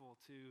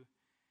careful to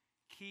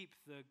keep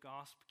the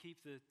gospel,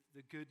 keep the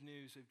good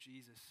news of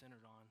Jesus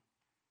centered on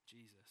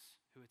Jesus,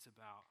 who it's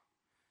about.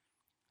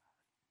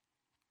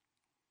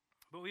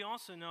 But we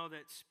also know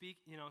that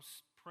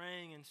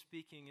praying and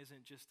speaking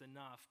isn't just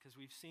enough, because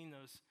we've seen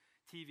those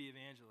TV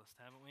evangelists,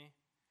 haven't we?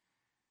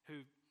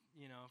 Who,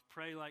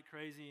 pray like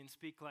crazy and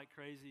speak like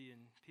crazy,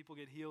 and people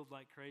get healed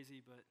like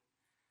crazy, but,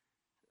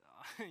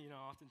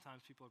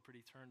 oftentimes people are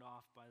pretty turned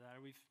off by that.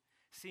 We've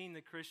seen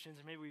the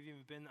Christians, or maybe we've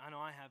even been, I know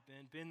I have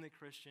been the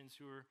Christians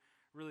who are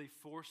really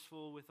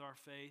forceful with our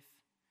faith,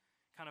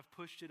 kind of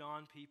pushed it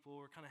on people,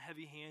 or kind of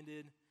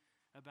heavy-handed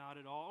about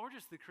it all, or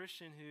just the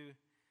Christian who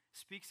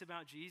speaks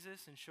about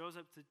Jesus and shows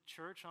up to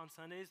church on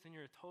Sundays, then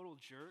you're a total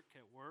jerk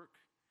at work.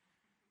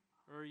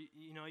 Or,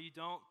 you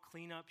don't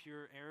clean up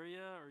your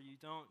area, or you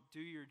don't do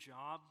your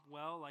job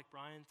well, like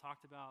Brian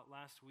talked about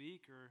last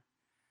week, or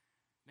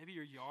maybe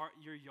your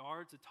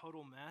yard's a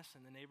total mess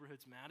and the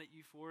neighborhood's mad at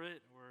you for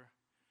it, or,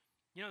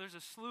 there's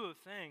a slew of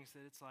things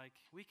that it's like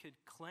we could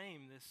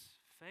claim this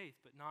faith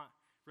but not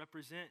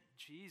represent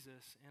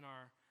Jesus in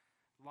our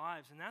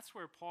lives. And that's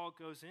where Paul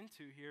goes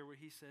into here, where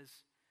he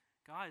says,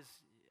 guys,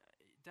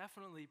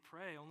 definitely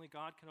pray. Only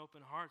God can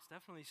open hearts.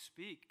 Definitely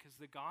speak, because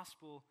the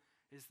gospel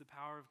is the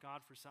power of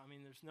God for some.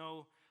 There's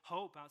no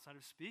hope outside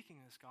of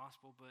speaking this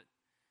gospel, but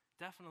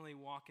definitely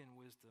walk in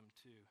wisdom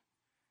too.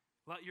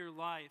 Let your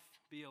life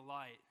be a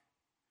light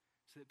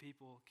so that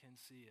people can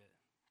see it.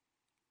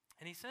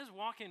 And he says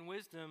walk in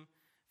wisdom,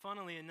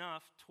 funnily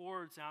enough,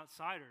 towards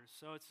outsiders.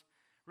 So it's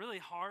really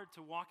hard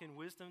to walk in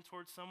wisdom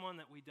towards someone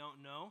that we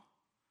don't know.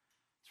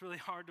 It's really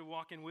hard to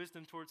walk in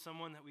wisdom towards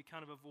someone that we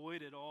kind of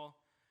avoid at all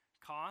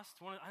costs.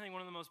 I think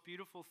one of the most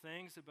beautiful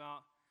things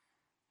about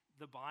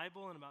the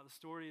Bible and about the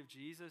story of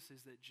Jesus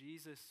is that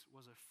Jesus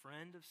was a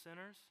friend of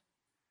sinners.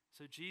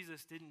 So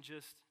Jesus didn't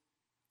just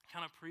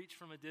kind of preach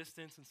from a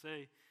distance and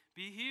say,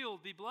 be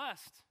healed, be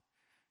blessed,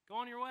 go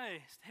on your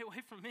way, stay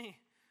away from me.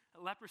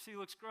 Leprosy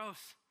looks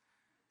gross.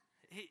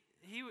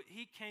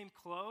 He came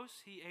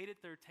close. He ate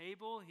at their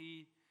table.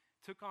 He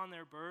took on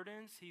their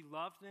burdens. He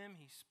loved them.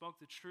 He spoke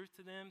the truth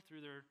to them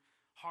through their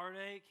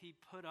heartache. He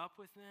put up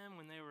with them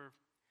when they were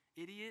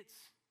idiots.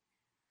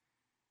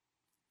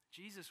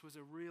 Jesus was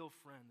a real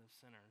friend of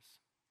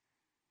sinners.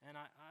 And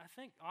I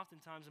think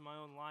oftentimes in my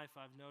own life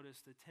I've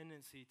noticed a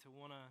tendency to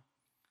want to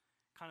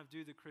kind of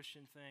do the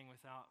Christian thing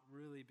without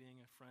really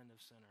being a friend of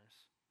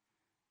sinners.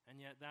 And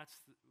yet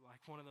that's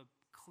like one of the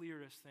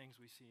clearest things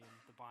we see in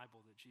the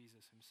Bible that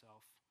Jesus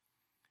himself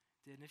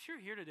did. And if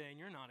you're here today and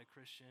you're not a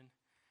Christian,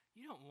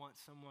 you don't want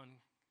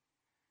someone,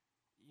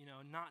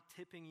 not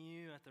tipping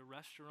you at the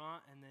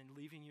restaurant and then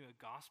leaving you a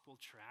gospel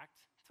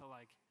tract to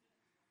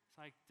it's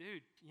like,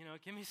 dude,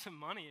 give me some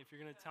money if you're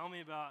going to tell me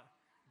about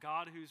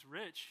God who's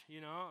rich,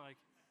 you don't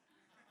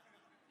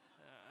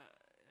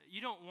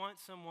want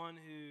someone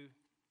who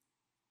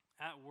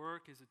at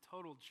work is a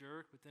total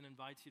jerk but then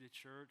invites you to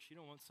church. You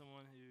don't want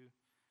someone who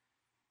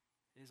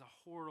is a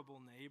horrible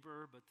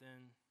neighbor but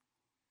then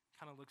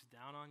kind of looks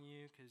down on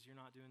you because you're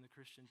not doing the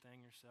Christian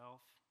thing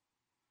yourself.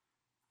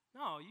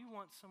 No, you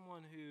want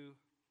someone who,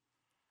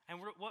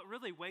 and what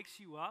really wakes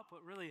you up,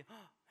 what really, it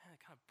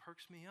kind of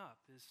perks me up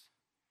is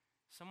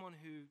someone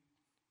who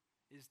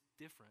is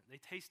different.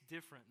 They taste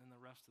different than the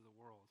rest of the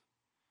world.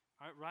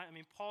 All right? I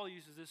mean, Paul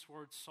uses this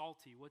word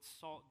salty. What's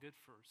salt good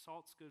for?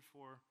 Salt's good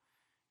for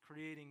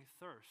creating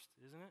thirst,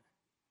 isn't it?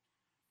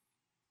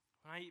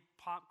 When I eat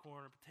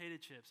popcorn or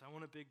potato chips, I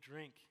want a big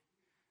drink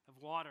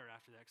of water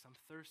after that because I'm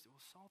thirsty.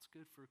 Well, salt's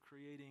good for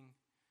creating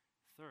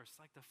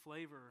thirst. Like the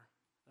flavor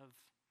of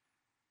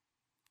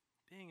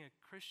being a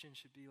Christian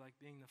should be like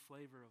being the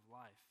flavor of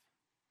life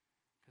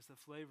because the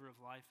flavor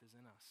of life is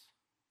in us.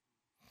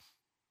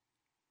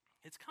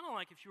 It's kind of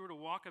like if you were to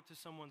walk up to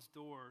someone's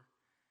door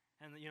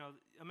and,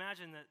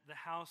 imagine that the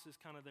house is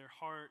kind of their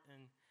heart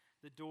and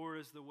the door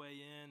is the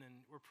way in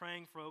and we're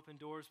praying for open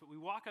doors, but we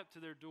walk up to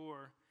their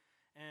door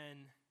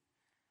and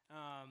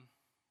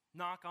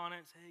knock on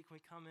it and say, hey, can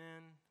we come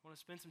in? I want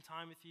to spend some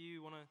time with you.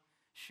 I want to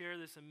share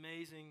this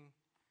amazing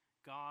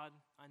God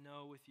I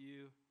know with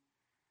you.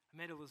 I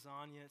made a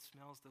lasagna. It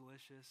smells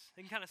delicious.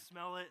 They can kind of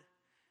smell it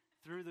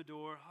through the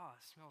door. Oh,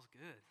 it smells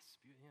good.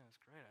 It's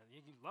great.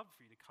 I'd love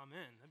for you to come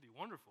in. That'd be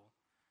wonderful.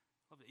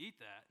 I'd love to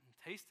eat that and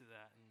taste of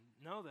that and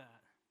know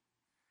that.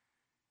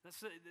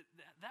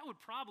 That would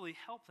probably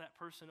help that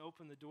person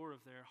open the door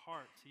of their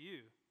heart to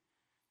you.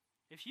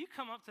 If you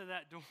come up to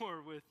that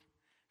door with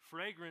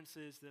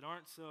fragrances that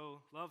aren't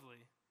so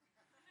lovely,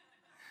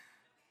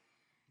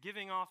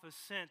 giving off a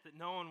scent that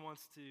no one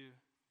wants to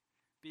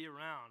be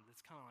around,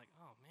 it's kind of like,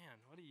 oh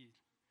man,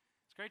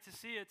 it's great to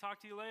see you.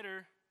 Talk to you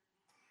later.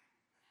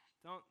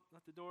 Don't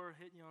let the door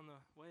hit you on the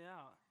way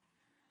out.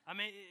 I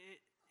mean,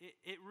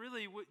 it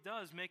really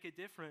does make a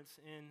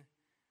difference in,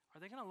 are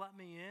they going to let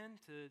me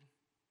in to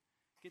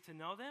get to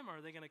know them,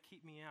 or are they going to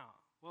keep me out?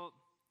 Well,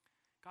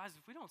 guys,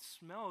 if we don't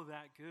smell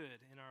that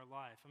good in our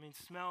life, I mean,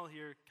 smell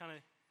here kind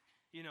of,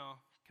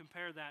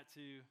 compare that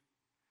to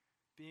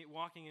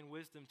walking in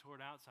wisdom toward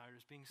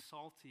outsiders, being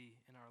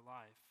salty in our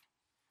life.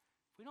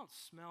 If we don't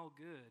smell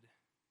good,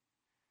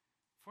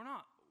 if we're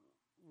not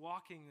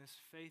walking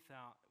this faith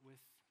out with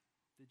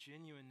the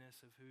genuineness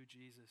of who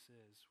Jesus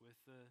is, with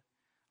the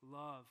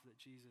love that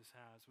Jesus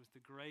has, with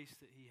the grace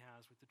that he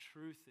has, with the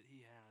truth that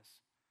he has,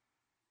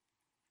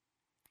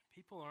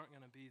 people aren't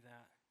going to be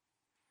that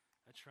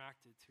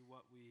attracted to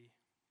what we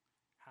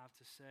have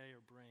to say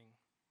or bring.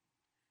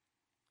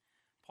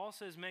 Paul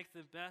says, make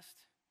the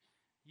best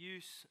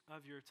use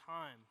of your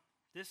time.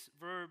 This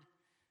verb,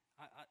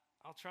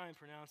 I'll try and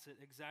pronounce it,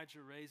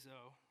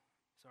 exaggerazo,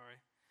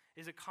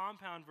 is a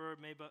compound verb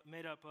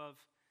made up of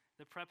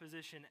the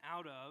preposition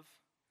out of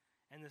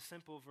and the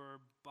simple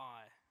verb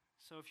by.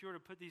 So if you were to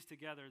put these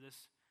together,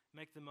 this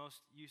make the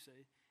most use of,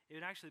 it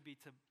would actually be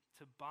to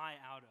buy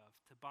out of,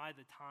 to buy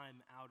the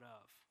time out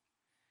of.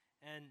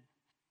 And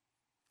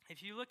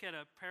if you look at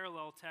a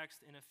parallel text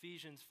in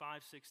Ephesians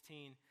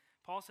 5:16,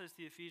 Paul says to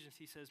the Ephesians,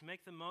 he says,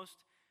 make the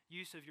most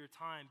use of your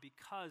time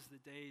because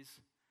the days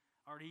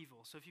are evil.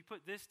 So if you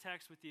put this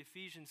text with the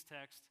Ephesians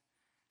text,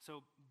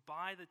 so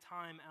buy the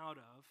time out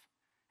of,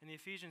 and the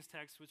Ephesians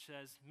text which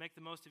says, make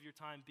the most of your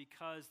time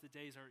because the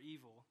days are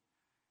evil,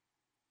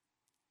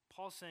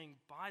 Paul's saying,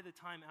 buy the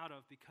time out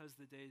of because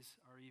the days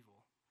are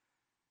evil.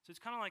 So it's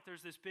kind of like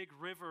there's this big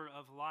river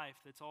of life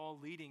that's all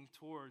leading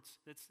towards,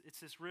 it's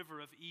this river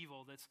of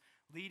evil that's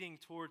leading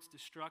towards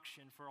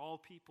destruction for all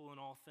people and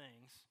all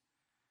things.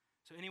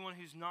 So anyone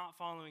who's not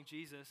following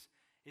Jesus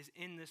is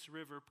in this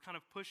river, kind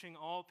of pushing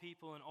all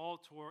people and all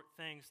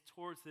things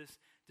towards this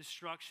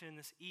destruction,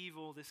 this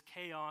evil, this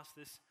chaos,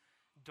 this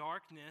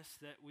darkness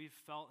that we've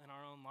felt in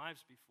our own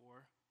lives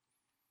before.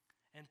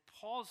 And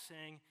Paul's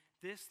saying,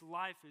 this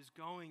life is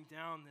going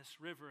down this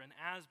river, and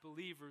as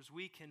believers,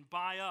 we can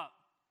buy up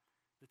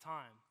the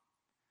time.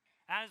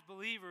 As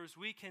believers,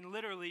 we can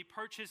literally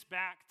purchase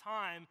back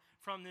time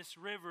from this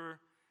river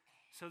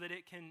so that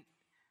it can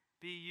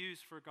be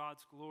used for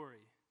God's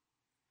glory.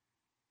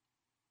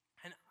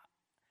 And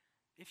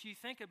if you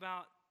think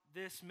about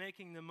this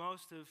making the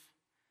most of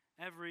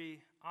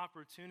every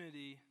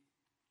opportunity,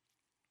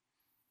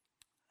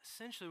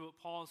 essentially what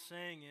Paul is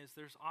saying is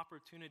there's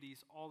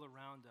opportunities all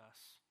around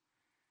us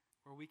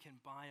where we can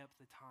buy up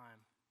the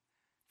time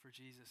for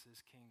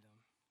Jesus'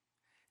 kingdom.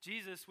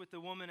 Jesus with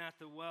the woman at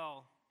the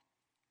well,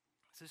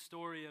 it's a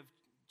story of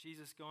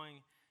Jesus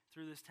going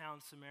through this town,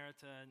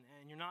 Samaritan,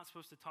 and you're not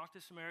supposed to talk to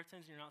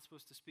Samaritans, and you're not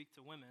supposed to speak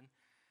to women,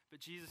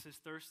 but Jesus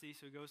is thirsty,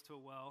 so he goes to a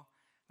well.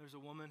 There's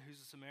a woman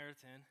who's a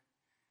Samaritan,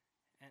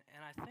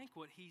 and I think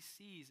what he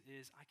sees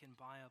is, I can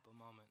buy up a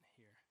moment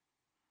here.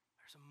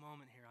 There's a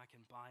moment here I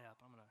can buy up.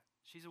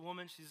 She's a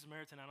woman, she's a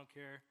Samaritan, I don't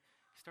care.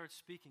 He starts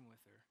speaking with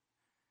her.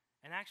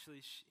 And actually,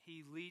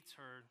 he leads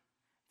her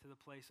to the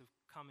place of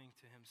coming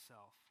to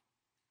himself.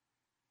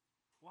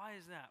 Why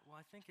is that? Well,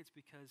 I think it's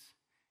because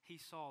he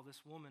saw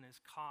this woman is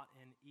caught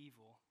in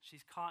evil.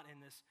 She's caught in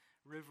this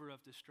river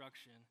of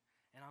destruction,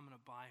 and I'm going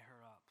to buy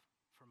her up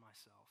for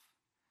myself.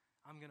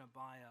 I'm going to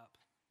buy up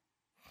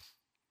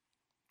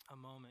a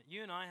moment.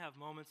 You and I have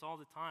moments all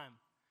the time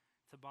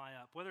to buy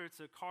up, whether it's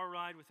a car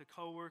ride with a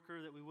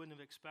coworker that we wouldn't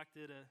have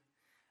expected, an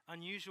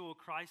unusual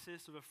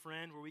crisis of a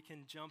friend where we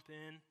can jump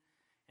in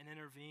and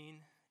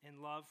intervene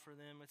in love for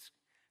them. It's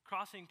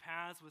crossing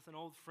paths with an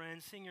old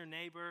friend, seeing your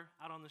neighbor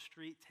out on the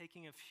street,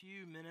 taking a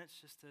few minutes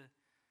just to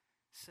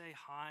say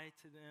hi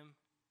to them,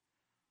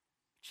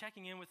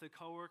 checking in with a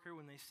coworker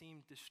when they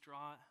seem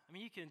distraught. I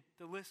mean,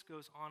 the list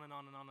goes on and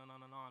on and on and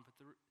on and on, but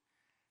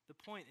the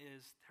point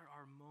is there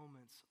are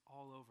moments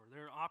all over.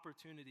 There are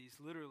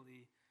opportunities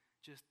literally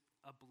just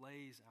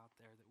ablaze out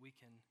there that we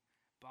can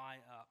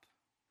buy up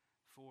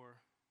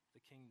for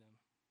the kingdom.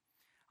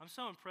 I'm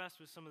so impressed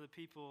with some of the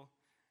people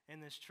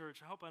in this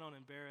church. I hope I don't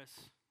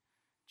embarrass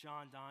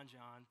John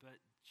Donjon, but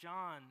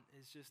John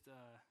is just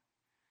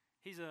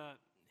he's a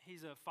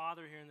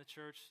father here in the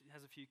church. He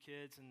has a few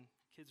kids, and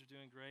kids are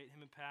doing great.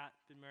 Him and Pat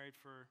been married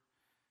for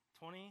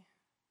 26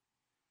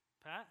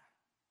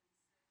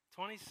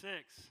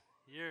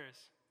 years.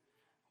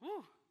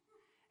 Woo!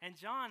 And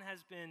John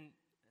has been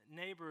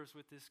neighbors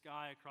with this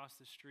guy across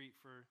the street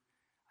for,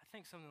 I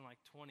think, something like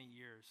 20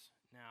 years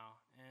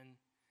now, and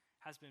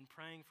has been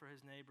praying for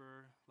his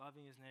neighbor,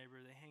 loving his neighbor.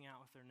 They hang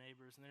out with their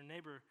neighbors, and their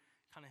neighbor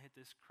kind of hit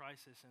this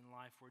crisis in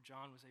life where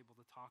John was able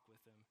to talk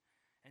with him.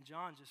 And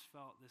John just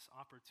felt this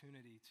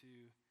opportunity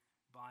to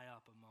buy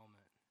up a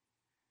moment.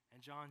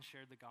 And John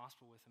shared the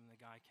gospel with him, and the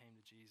guy came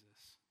to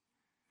Jesus.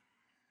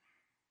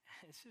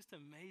 It's just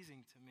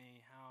amazing to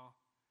me how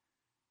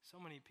so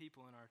many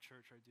people in our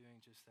church are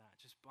doing just that,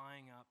 just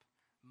buying up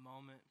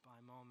moment by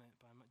moment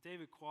by moment.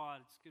 David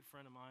Quad, it's a good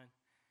friend of mine.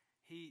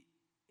 He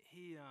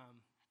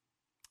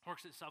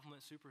works at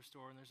Supplement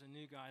Superstore, and there's a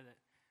new guy that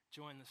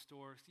joined the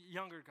store.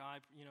 Younger guy,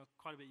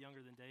 quite a bit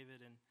younger than David.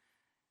 And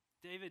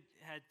David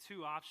had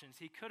two options.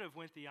 He could have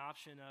went the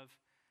option of,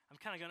 I'm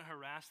kind of going to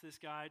harass this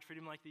guy, treat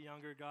him like the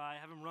younger guy,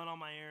 have him run all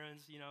my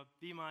errands,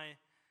 be my,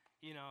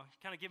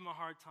 kind of give him a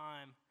hard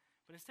time.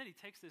 But instead, he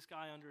takes this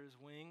guy under his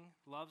wing,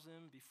 loves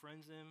him,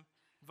 befriends him,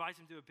 invites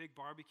him to a big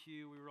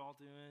barbecue we were all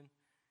doing,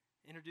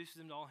 introduces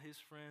him to all his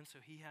friends,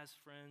 so he has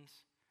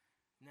friends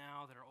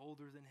now that are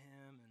older than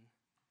him, and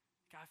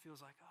the guy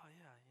feels like, oh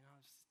yeah,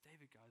 this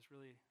David guy is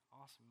really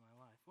awesome in my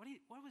life.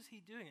 What was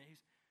he doing?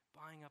 He's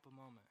buying up a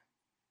moment.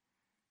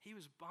 He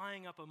was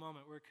buying up a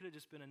moment where it could have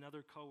just been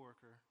another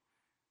coworker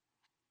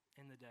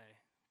in the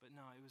day, but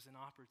no, it was an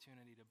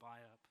opportunity to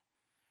buy up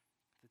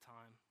the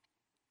time.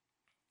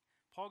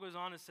 Paul goes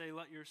on to say,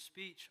 let your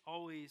speech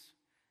always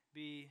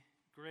be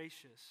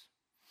gracious.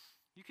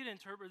 You could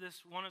interpret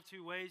this one of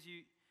two ways.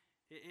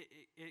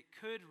 It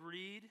could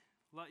read,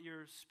 let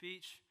your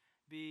speech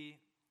be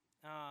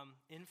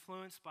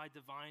influenced by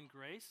divine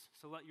grace.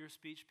 So let your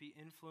speech be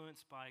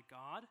influenced by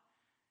God.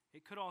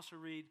 It could also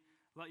read,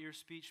 let your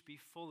speech be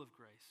full of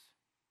grace.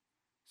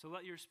 So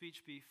let your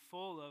speech be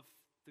full of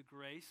the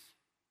grace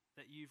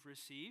that you've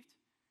received.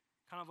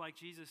 Kind of like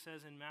Jesus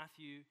says in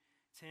Matthew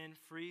 10,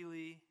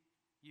 freely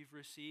you've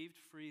received,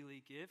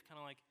 freely give. Kind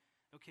of like,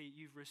 okay,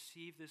 you've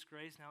received this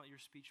grace, now let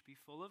your speech be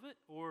full of it,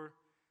 or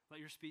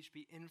let your speech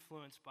be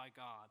influenced by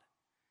God.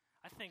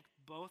 I think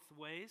both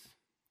ways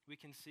we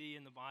can see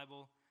in the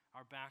Bible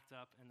are backed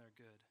up and they're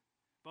good.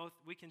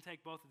 We can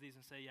take both of these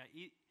and say, yeah,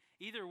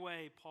 either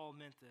way Paul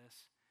meant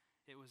this,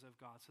 it was of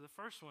God. So the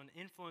first one,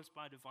 influenced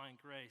by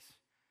divine grace,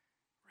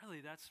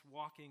 really that's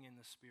walking in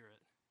the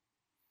Spirit.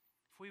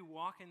 If we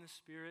walk in the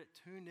Spirit,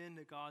 tuned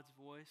into God's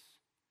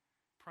voice,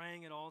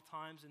 praying at all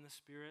times in the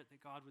Spirit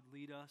that God would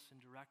lead us and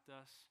direct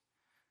us,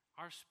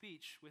 our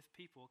speech with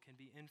people can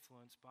be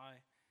influenced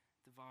by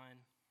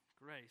divine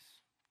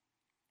grace.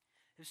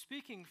 If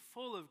speaking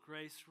full of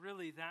grace,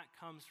 really that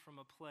comes from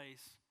a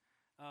place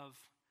of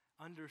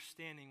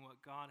understanding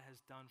what God has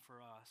done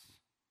for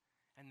us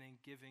and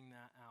then giving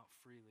that out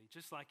freely.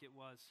 Just like it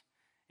was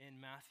in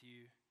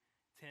Matthew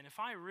 10, if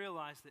I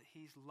realize that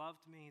he's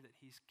loved me, that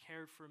he's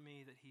cared for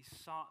me, that he's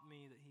sought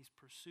me, that he's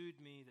pursued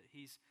me, that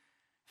he's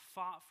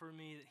fought for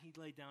me, that he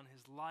laid down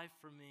his life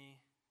for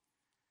me,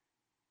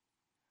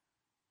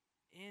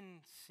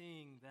 in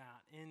seeing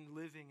that, in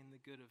living in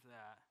the good of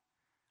that,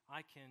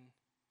 I can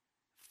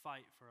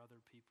fight for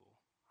other people.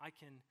 I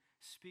can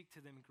speak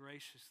to them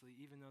graciously,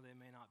 even though they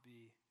may not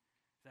be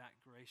that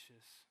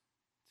gracious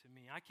to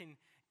me. I can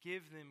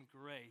give them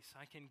grace.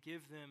 I can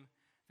give them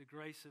the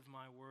grace of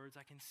my words.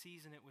 I can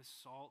season it with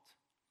salt.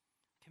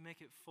 I can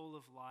make it full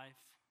of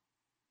life.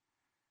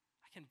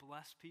 I can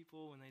bless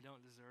people when they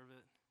don't deserve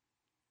it.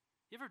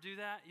 You ever do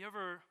that? You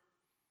ever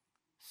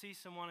see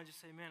someone and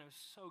just say, man, it was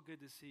so good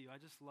to see you.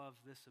 I just love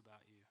this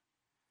about you.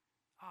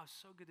 Oh, it's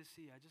so good to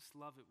see you. I just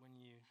love it when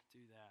you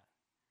do that.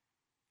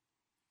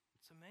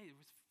 It's amazing.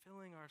 It's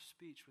filling our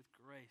speech with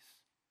grace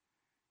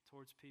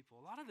towards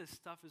people. A lot of this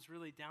stuff is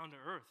really down to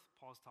earth,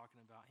 Paul's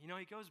talking about. You know,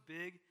 he goes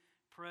big,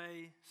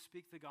 pray,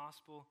 speak the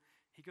gospel.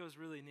 He goes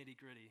really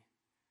nitty-gritty,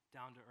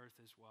 down to earth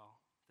as well.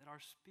 That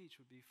our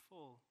speech would be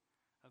full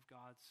of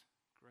God's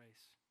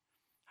grace.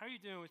 How are you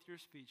doing with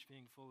your speech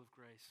being full of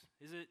grace?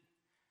 Does it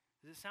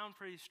sound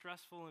pretty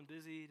stressful and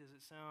busy? Does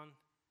it sound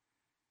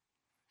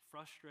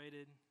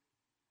frustrated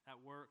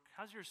at work?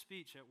 How's your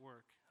speech at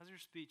work? How's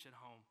your speech at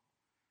home?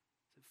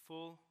 Is it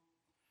full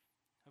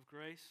of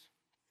grace?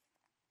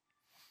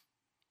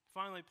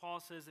 Finally, Paul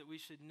says that we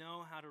should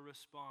know how to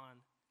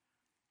respond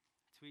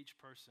to each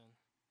person.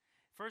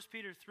 1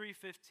 Peter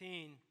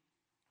 3:15,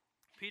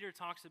 Peter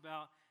talks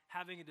about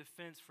having a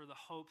defense for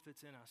the hope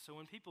that's in us. So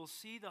when people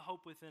see the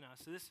hope within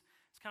us, so this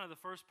is kind of the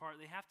first part,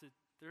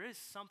 there is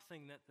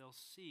something that they'll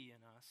see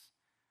in us,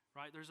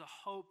 right? There's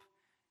a hope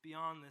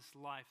beyond this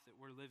life that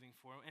we're living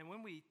for. And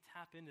when we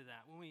tap into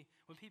that, when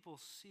people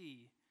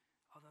see,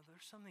 oh,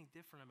 there's something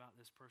different about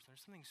this person,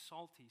 there's something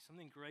salty,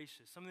 something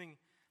gracious,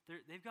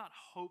 they've got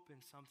hope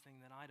in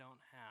something that I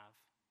don't have.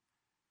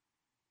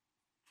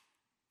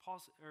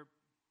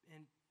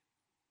 In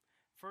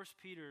 1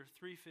 Peter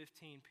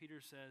 3:15,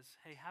 Peter says,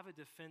 hey, have a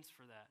defense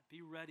for that.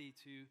 Be ready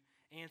to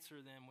answer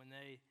them when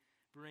they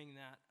bring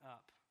that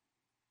up.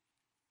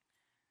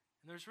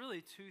 And there's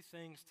really two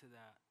things to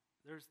that.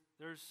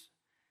 There's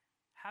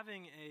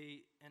having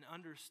an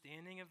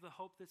understanding of the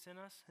hope that's in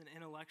us, an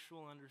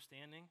intellectual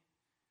understanding.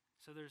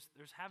 So there's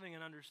having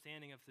an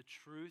understanding of the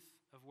truth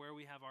of where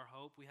we have our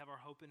hope. We have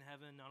our hope in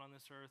heaven, not on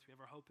this earth. We have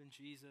our hope in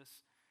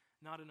Jesus,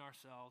 not in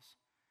ourselves.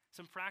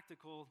 Some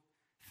practical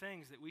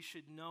things that we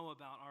should know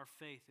about our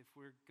faith if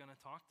we're going to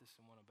talk to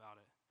someone about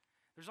it.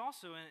 There's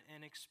also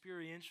an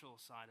experiential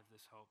side of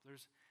this hope.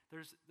 There's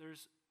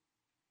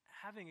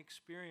having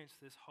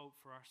experienced this hope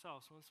for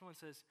ourselves. So when someone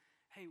says,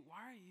 hey,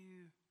 why are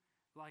you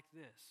like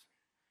this?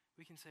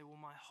 We can say, well,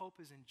 my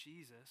hope is in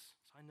Jesus,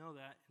 so I know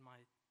that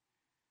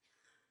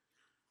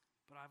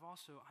but I've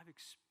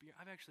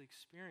actually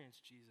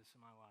experienced Jesus in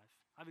my life.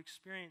 I've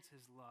experienced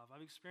his love. I've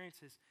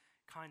experienced his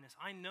kindness.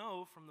 I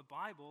know from the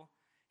Bible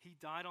he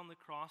died on the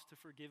cross to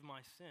forgive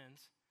my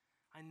sins.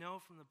 I know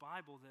from the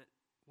Bible that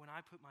when I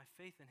put my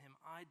faith in him,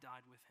 I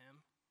died with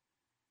him,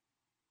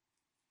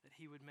 that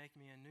he would make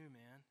me a new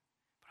man.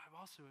 But I've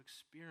also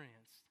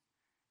experienced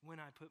when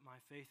I put my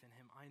faith in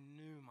him, I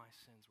knew my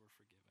sins were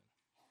forgiven.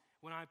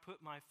 When I put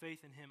my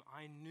faith in him,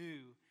 I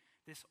knew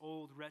this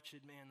old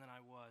wretched man that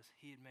I was,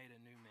 he had made a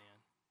new man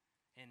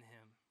in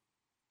him.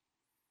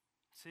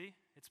 See,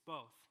 it's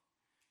both.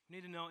 We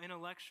need to know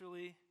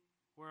intellectually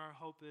where our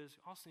hope is.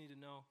 We also need to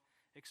know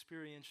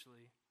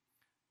experientially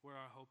where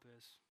our hope is.